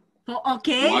pausing. Oh,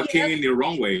 okay. Walking yes. in the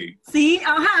wrong way. See?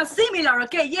 Similar.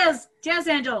 Okay, yes,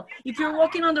 Angel. If you're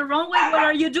walking on the wrong way, what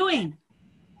are you doing?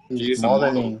 She's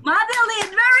modeling. Modeling,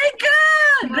 very good.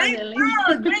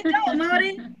 Great job,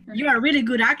 Maudi. You are a really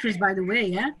good actress, by the way,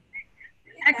 yeah?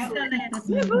 Excellent.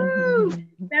 Woohoo.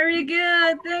 Very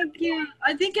good, thank you.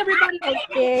 I think everybody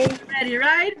is ready,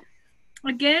 right?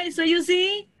 Okay, so you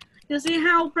see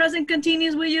how present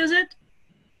continuous we use it?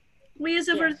 We use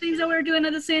it for things that we're doing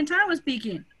at the same time we're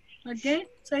speaking. Okay,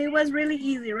 so it was really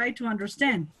easy, right, to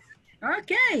understand.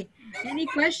 Okay, any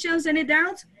questions, any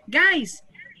doubts? Guys,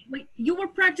 you were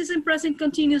practicing present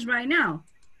continuous right now.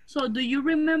 So do you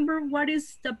remember what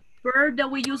is the verb that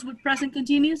we use with present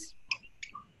continuous?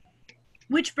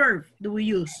 Which verb do we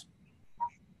use?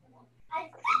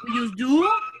 We use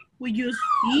do, we use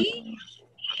be.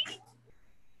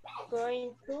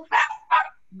 Going to.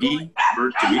 Be,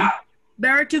 verb to be.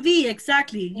 Verb to be,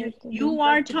 exactly. You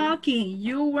are talking,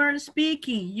 you are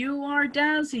speaking, you are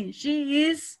dancing, she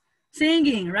is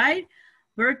singing, right?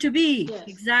 Verb to be, yes.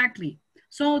 Exactly.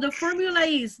 So the formula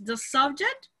is the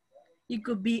subject. It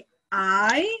could be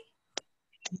I,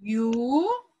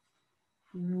 you,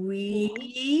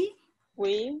 we,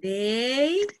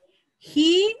 they,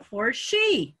 he, or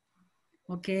she.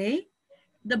 Okay.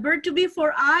 The verb to be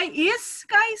for I is,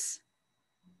 guys?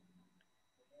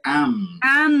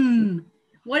 Am.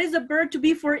 What is the verb to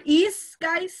be for is,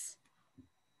 guys?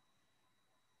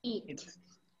 Eat.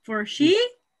 For she?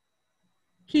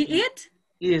 He, it?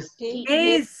 Is.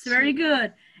 Is. Very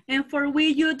good. And for we,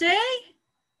 you, they?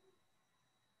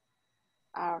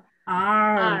 Are.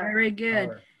 Very good.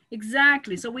 Are.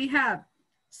 Exactly. So we have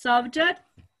subject.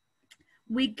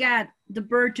 We got the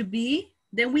verb to be.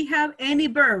 Then we have any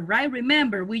verb, right?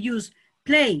 Remember, we use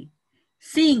play,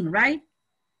 sing, right?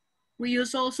 We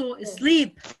use also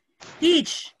sleep,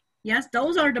 teach. Yes,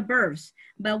 those are the verbs.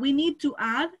 But we need to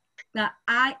add the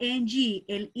ing,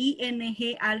 el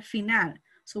ing al final.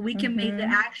 So we can make the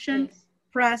action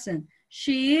present.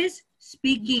 She is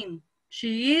speaking.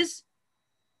 She is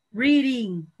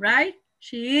reading, right?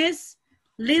 She is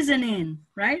listening,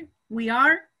 right? We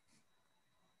are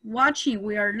watching.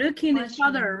 We are looking at each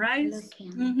other, right?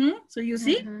 So you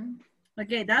see?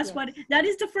 Okay, that's what, that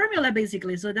is the formula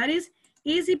basically. So that is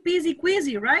easy peasy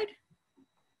queasy, right?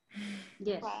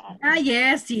 Yes.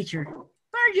 Yes, teacher.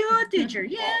 Are you, teacher?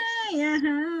 Yeah.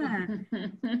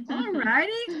 All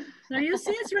righty. So you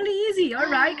see, it's really easy. All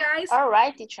right, guys. All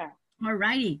right, teacher. All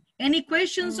righty. Any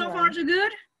questions so far, so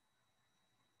good?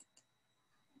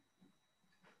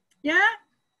 Yeah?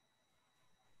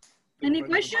 Any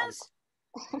questions?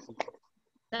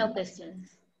 No questions.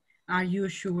 Are you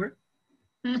sure?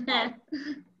 Yes.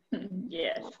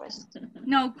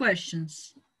 No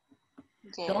questions.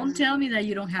 Yes. Don't tell me that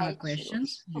you don't have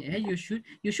questions. Yeah, you should.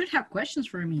 You should have questions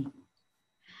for me.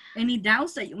 Any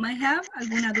doubts that you might have?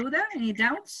 ¿Alguna duda? Any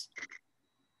doubts?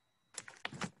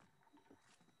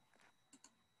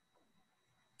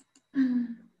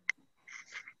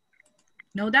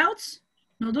 No doubts?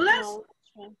 No dudas?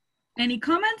 No. Any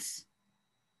comments?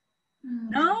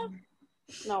 No?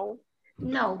 No.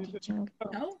 No, teacher.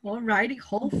 No? All righty.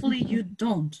 Hopefully you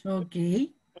don't.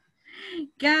 Okay.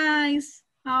 Guys,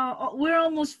 we're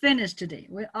almost finished today.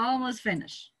 We're almost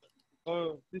finished.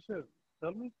 Teacher,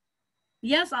 tell me.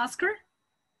 Yes, Oscar?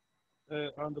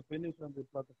 On the finish on the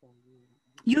platform.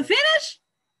 You finished?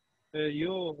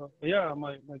 Yeah,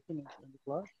 my finish in the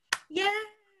class.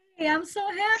 Yay, I'm so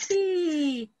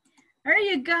happy. There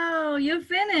you go. You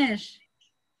finished.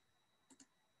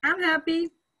 I'm happy.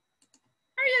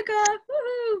 There you go.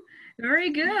 Woohoo. Very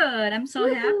good. I'm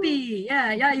so happy.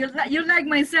 Yeah. You like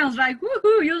my sounds, right?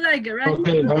 Woohoo. You like it, right?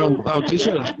 Okay.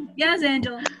 Teacher. Yes,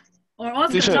 Angel. Or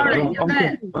Oscar. Teacher, sorry.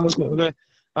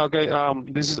 Okay.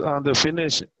 This is the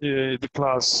finish the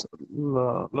class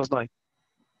last night.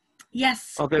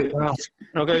 Yes. Okay.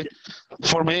 Okay.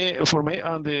 For me,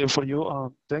 and for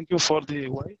you. Thank you for the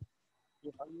way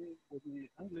you help me with the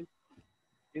English.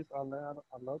 It's a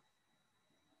lot.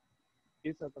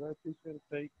 It's a great teacher.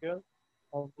 Take care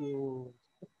of you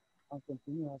and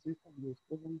continue assisting your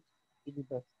students to the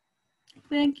best.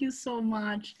 Thank you so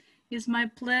much. It's my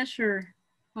pleasure,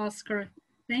 Oscar.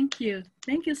 Thank you.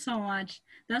 Thank you so much.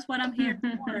 That's what I'm here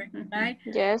for, right?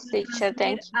 Yes, teacher,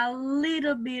 thank you. A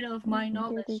little bit of my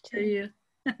knowledge to you.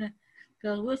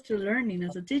 Because we're still learning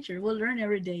as a teacher. We'll learn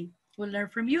every day. We'll learn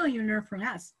from you and you learn from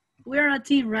us. We're a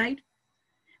team, right?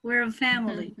 We're a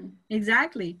family.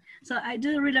 Exactly. So I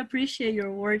do really appreciate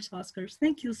your words, Oscars.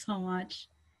 Thank you so much.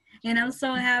 And I'm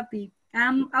so happy.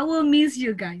 I will miss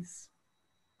you guys.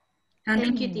 And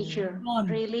thank you, teacher.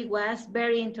 Really was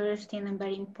very interesting and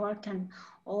very important.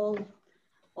 All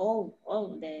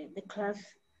the class.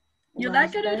 You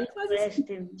like it? Very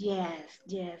interesting.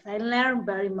 Yes. I learned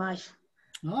very much.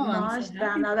 Much so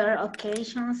than other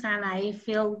occasions, and I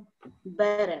feel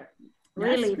better.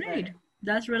 Really That's great. better.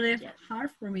 That's really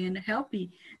hard for me and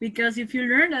healthy, because if you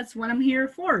learn, that's what I'm here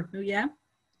for. Yeah.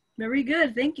 Very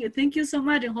good. Thank you. Thank you so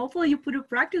much. And hopefully you put to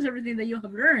practice everything that you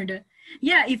have learned.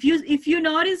 Yeah. If you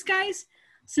notice, guys,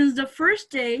 since the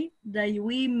first day that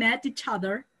we met each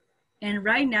other and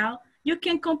right now, you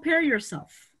can compare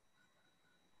yourself.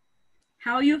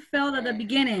 How you felt at the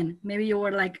beginning. Maybe you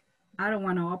were like, I don't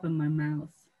want to open my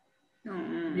mouth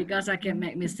because I can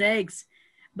make mistakes.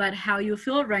 But how you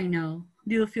feel right now?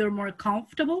 Do you feel more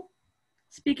comfortable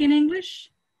speaking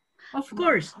English? Of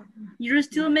course, you're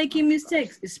still making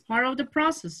mistakes. It's part of the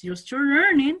process. You're still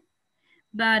learning.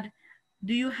 But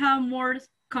do you have more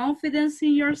confidence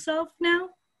in yourself now?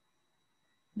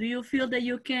 Do you feel that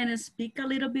you can speak a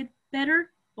little bit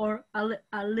better or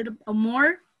a little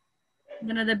more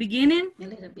than at the beginning? A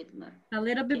little bit more. A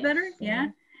little bit Yes. better,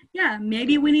 yeah. Yeah,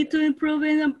 maybe we need to improve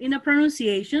in the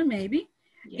pronunciation, maybe.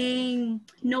 Yes. In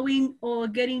knowing or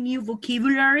getting new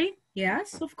vocabulary,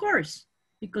 yes, of course,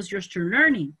 because you're still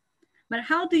learning. But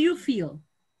how do you feel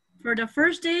for the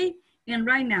first day and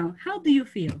right now? How do you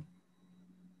feel?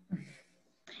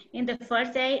 In the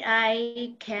first day,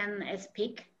 I can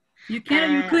speak. You can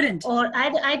or you couldn't? Or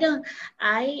I don't,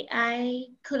 I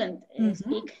couldn't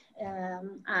speak,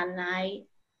 and I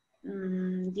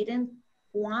didn't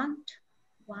want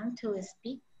to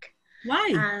speak.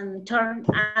 Why? And turn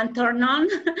on,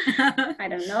 I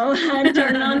don't know, and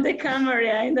turn on the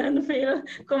camera. I don't feel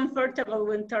comfortable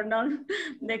when turn on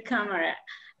the camera.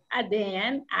 At the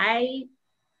end, I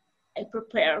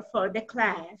prepare for the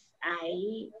class.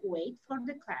 I wait for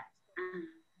the class.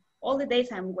 All the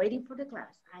days I'm waiting for the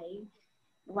class. I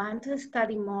want to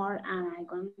study more and I'm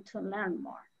going to learn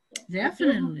more. Yes.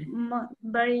 Definitely.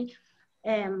 Very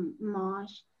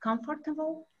much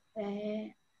comfortable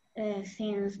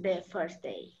since the first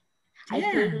day. Yeah.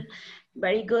 I feel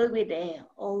very good with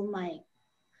all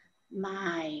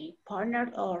my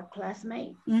partner or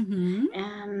classmates,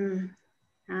 and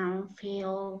I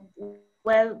feel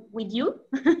well with you.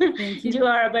 Thank you. You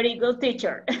are a very good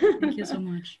teacher. Thank you so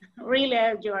much. Really,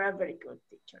 you are a very good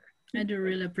teacher. I do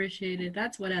really appreciate it.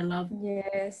 That's what I love.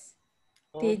 Yes.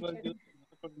 Oh, Teacher.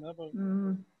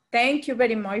 never. Thank you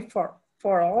very much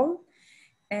for all.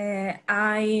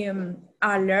 I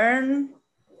learn,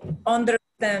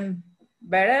 understand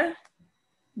better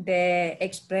the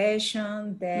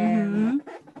expression, learn.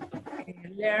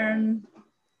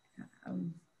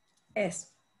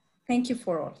 Yes, thank you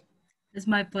for all. It's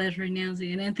my pleasure,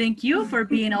 Nancy. And thank you for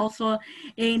being also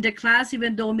in the class,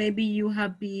 even though maybe you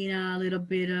have been a little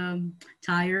bit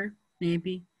tired,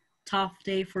 maybe. Tough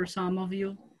day for some of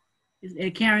you.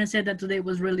 Karen said that today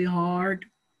was really hard,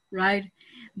 right?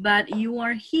 But you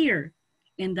are here.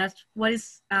 And that's what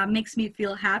makes me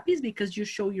feel happy, is because you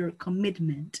show your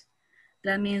commitment.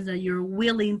 That means that you're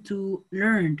willing to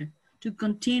learn, to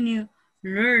continue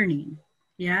learning,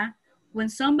 yeah? When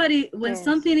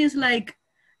something is like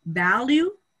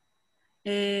value,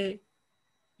 you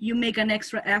make an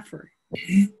extra effort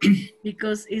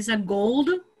because it's a goal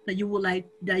that you would like,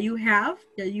 that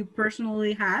you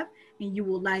personally have, and you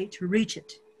would like to reach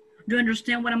it. Do you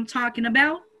understand what I'm talking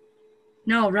about?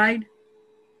 No, right?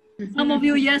 Some of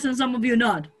you yes and some of you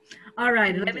not. All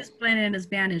right, let me explain it in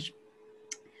Spanish.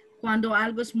 Cuando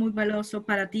algo es muy valioso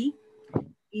para ti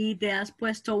y te has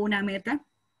puesto una meta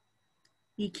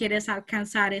y quieres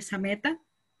alcanzar esa meta,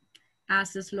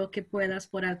 haces lo que puedas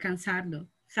por alcanzarlo.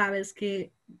 Sabes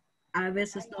que a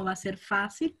veces no va a ser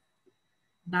fácil,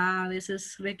 va a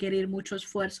veces requerir mucho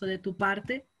esfuerzo de tu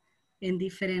parte en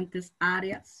diferentes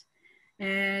áreas.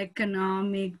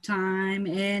 Economic, time,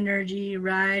 energy,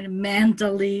 right?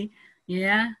 Mentally,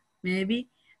 yeah, maybe.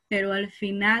 Pero al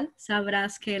final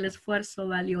sabrás que el esfuerzo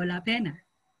valió la pena,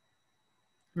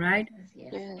 right?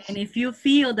 Yes. And if you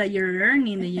feel that you're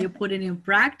learning, that you put it in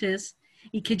practice,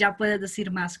 y que ya puedes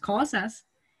decir más cosas,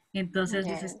 entonces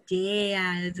dices,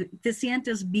 yeah, te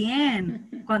sientes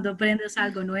bien cuando aprendes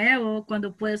algo nuevo,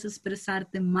 cuando puedes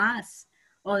expresarte más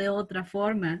o de otra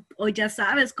forma, o ya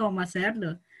sabes cómo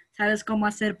hacerlo. Sabes cómo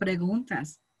hacer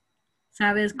preguntas.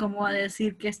 Sabes cómo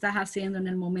decir qué estás haciendo en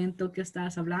el momento que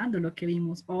estás hablando, lo que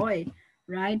vimos hoy,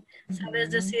 right?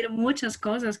 Sabes decir muchas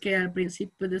cosas que al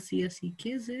principio decías, ¿y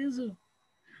qué es eso?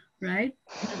 Right?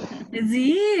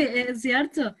 Sí, es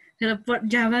cierto. Pero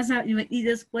ya vas a, y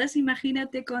después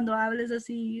imagínate cuando hables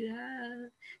así,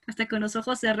 hasta con los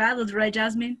ojos cerrados, right,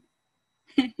 Jasmine?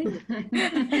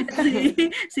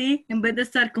 Sí, en vez de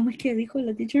estar, ¿cómo es que dijo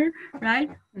la teacher? Right?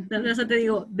 Entonces te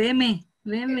digo, veme,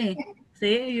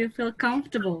 sí, you feel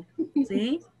comfortable,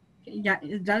 sí, ya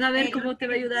a ver cómo te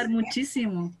va a ayudar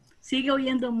muchísimo. Sigue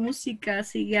oyendo música,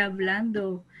 sigue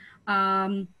hablando,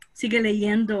 sigue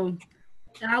leyendo.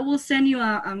 I will send you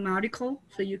an article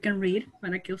so you can read,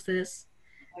 para que ustedes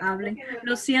hablen.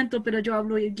 Lo siento, pero yo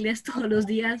hablo inglés todos los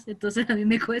días, entonces a mí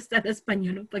me cuesta el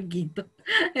español un poquito.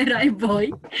 Pero ahí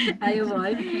voy.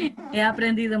 He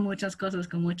aprendido muchas cosas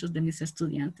con muchos de mis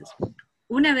estudiantes.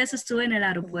 Una vez estuve en el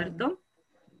aeropuerto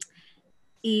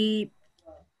y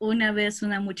una vez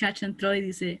una muchacha entró y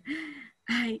dice,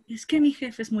 ay, es que mi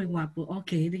jefe es muy guapo.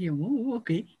 Ok, dije,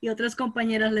 ok. Y otras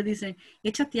compañeras le dicen,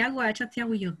 échate agua.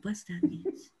 Y yo, pues,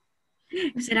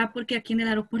 ¿será porque aquí en el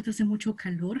aeropuerto hace mucho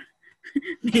calor?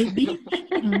 Maybe.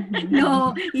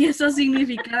 No, y eso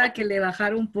significaba que le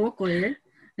bajara un poco,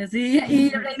 Así, y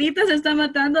Reinita se está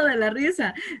matando de la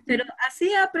risa, pero así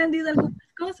he aprendido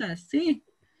algunas cosas, sí.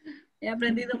 He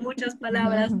aprendido muchas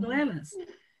palabras nuevas.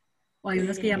 O hay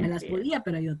unas que ya me las podía,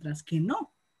 pero hay otras que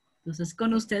no. Entonces,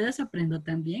 con ustedes aprendo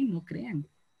también, no crean.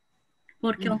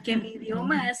 Porque aunque mi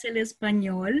idioma es el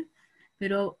español,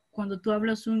 pero cuando tú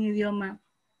hablas un idioma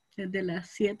desde las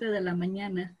 7 de la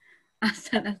mañana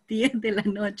hasta las 10 de la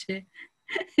noche,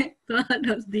 todos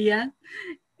los días,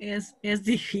 es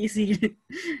difícil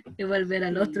volver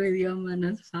al otro idioma, no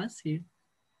es fácil.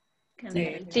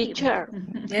 Teacher,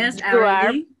 Yes,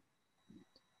 Arlie?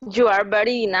 you are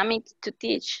very dynamic to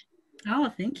teach.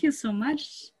 Oh, thank you so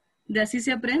much. De así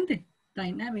se aprende.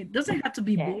 Dynamic. Doesn't have to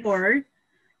be bored.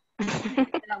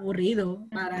 Aburrido,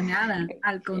 para nada.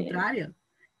 Al contrario.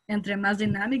 Entre más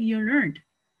dynamic, you learn.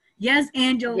 Yes,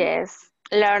 Angel. Yes,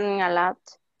 learning a lot.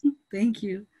 Thank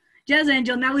you. Yes,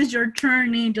 Angel, now it's your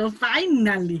turn, Angel.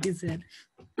 Finally, he said.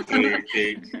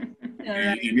 Okay.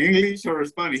 Right. In English or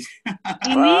Spanish?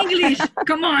 In English,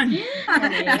 come on.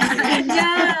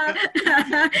 Yeah.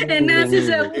 And Nancy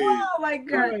said, oh my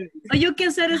God. Oh, you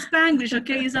can say Spanish,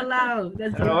 okay? It's allowed.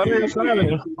 That's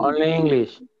Only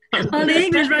English. Only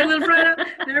English, right, Wilfredo?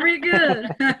 Very good.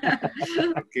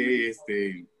 Okay,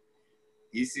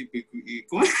 easy peasy,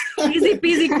 easy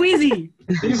peasy queasy.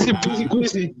 Easy peasy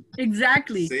queasy.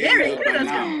 Exactly. Sí, Very good.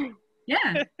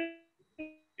 Yeah.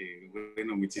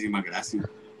 Bueno, muchísimas gracias.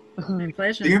 My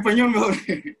pleasure. En español mejor.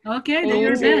 Okay, do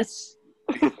your best.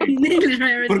 In English,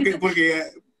 right? Porque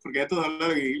ya todos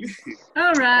hablan en inglés.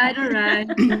 All right, all right.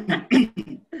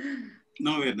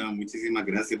 No, verdad, muchísimas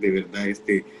gracias, de verdad,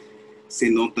 se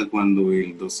nota cuando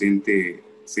el docente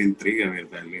se entrega,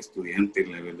 ¿verdad? El estudiante,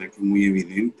 la verdad que es muy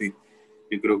evidente.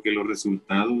 Yo creo que los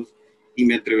resultados, y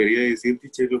me atrevería a decir,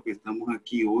 teacher, lo que estamos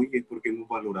aquí hoy es porque hemos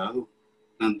valorado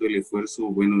tanto el esfuerzo,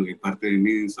 bueno, de parte de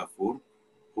mí en SAFOR,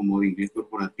 como de Inglés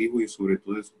Corporativo y sobre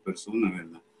todo de su persona,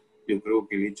 ¿verdad? Yo creo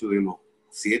que el hecho de los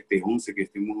 7, 11 que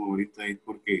estemos ahorita es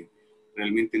porque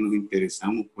realmente nos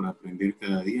interesamos por aprender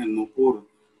cada día, no por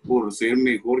ser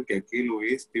mejor que aquel o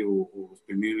o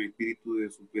tener el espíritu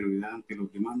de superioridad ante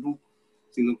los demás, no,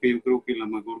 sino que yo creo que la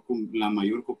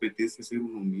mayor competencia es ser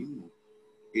uno mismo.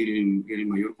 El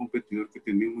mayor competidor que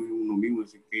tenemos es uno mismo,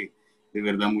 así que de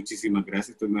verdad muchísimas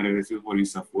gracias, estoy muy agradecido por el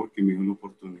SAFOR que me dio la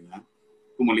oportunidad.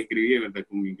 Como le escribí, ¿verdad?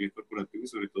 Con Inglés Corporativo y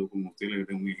sobre todo como usted, le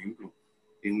da un ejemplo.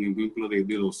 Es un ejemplo de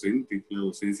docente, la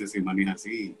docencia se maneja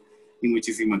así y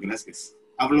muchísimas gracias.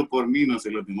 Hablo por mí, no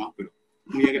sé los demás, pero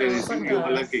muy agradecido.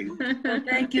 Ojalá que...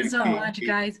 Thank you so much,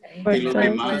 guys. Que los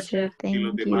demás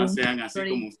sean así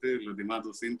como ustedes, los demás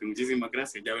docentes. Muchísimas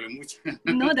gracias, ya hablé mucho.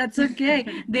 No, that's okay.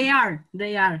 They are.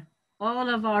 All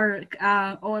of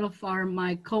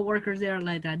my coworkers, they are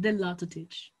like that. They love to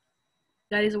teach.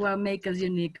 That is what makes us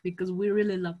unique, because we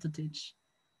really love to teach.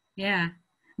 Yeah,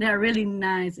 they are really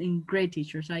nice and great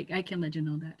teachers. I can let you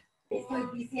know that.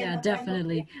 Yeah,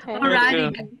 definitely. All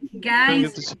right,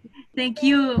 guys. Thank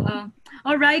you.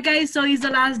 All right, guys. So it's the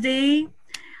last day.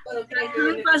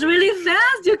 It was really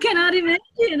fast. You cannot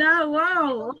imagine. Oh,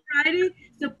 wow. All righty.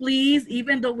 So please,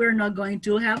 even though we're not going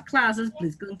to have classes,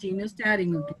 please continue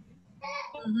studying. Okay.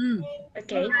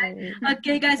 Okay. Right.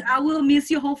 Okay, guys. I will miss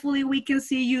you. Hopefully, we can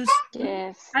see you.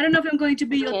 Yes. I don't know if I'm going to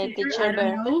be your Okay, teacher. I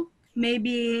don't know.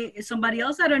 Maybe somebody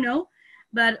else. I don't know.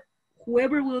 But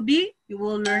whoever will be, you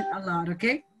will learn a lot.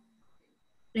 Okay.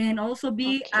 And also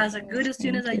be as a good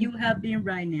student as you have been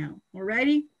right now.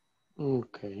 Alrighty?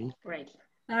 Okay. Right.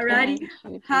 Alrighty.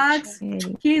 Hugs,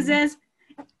 kisses.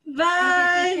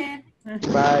 Bye.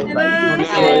 Bye. Bye.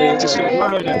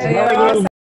 Bye.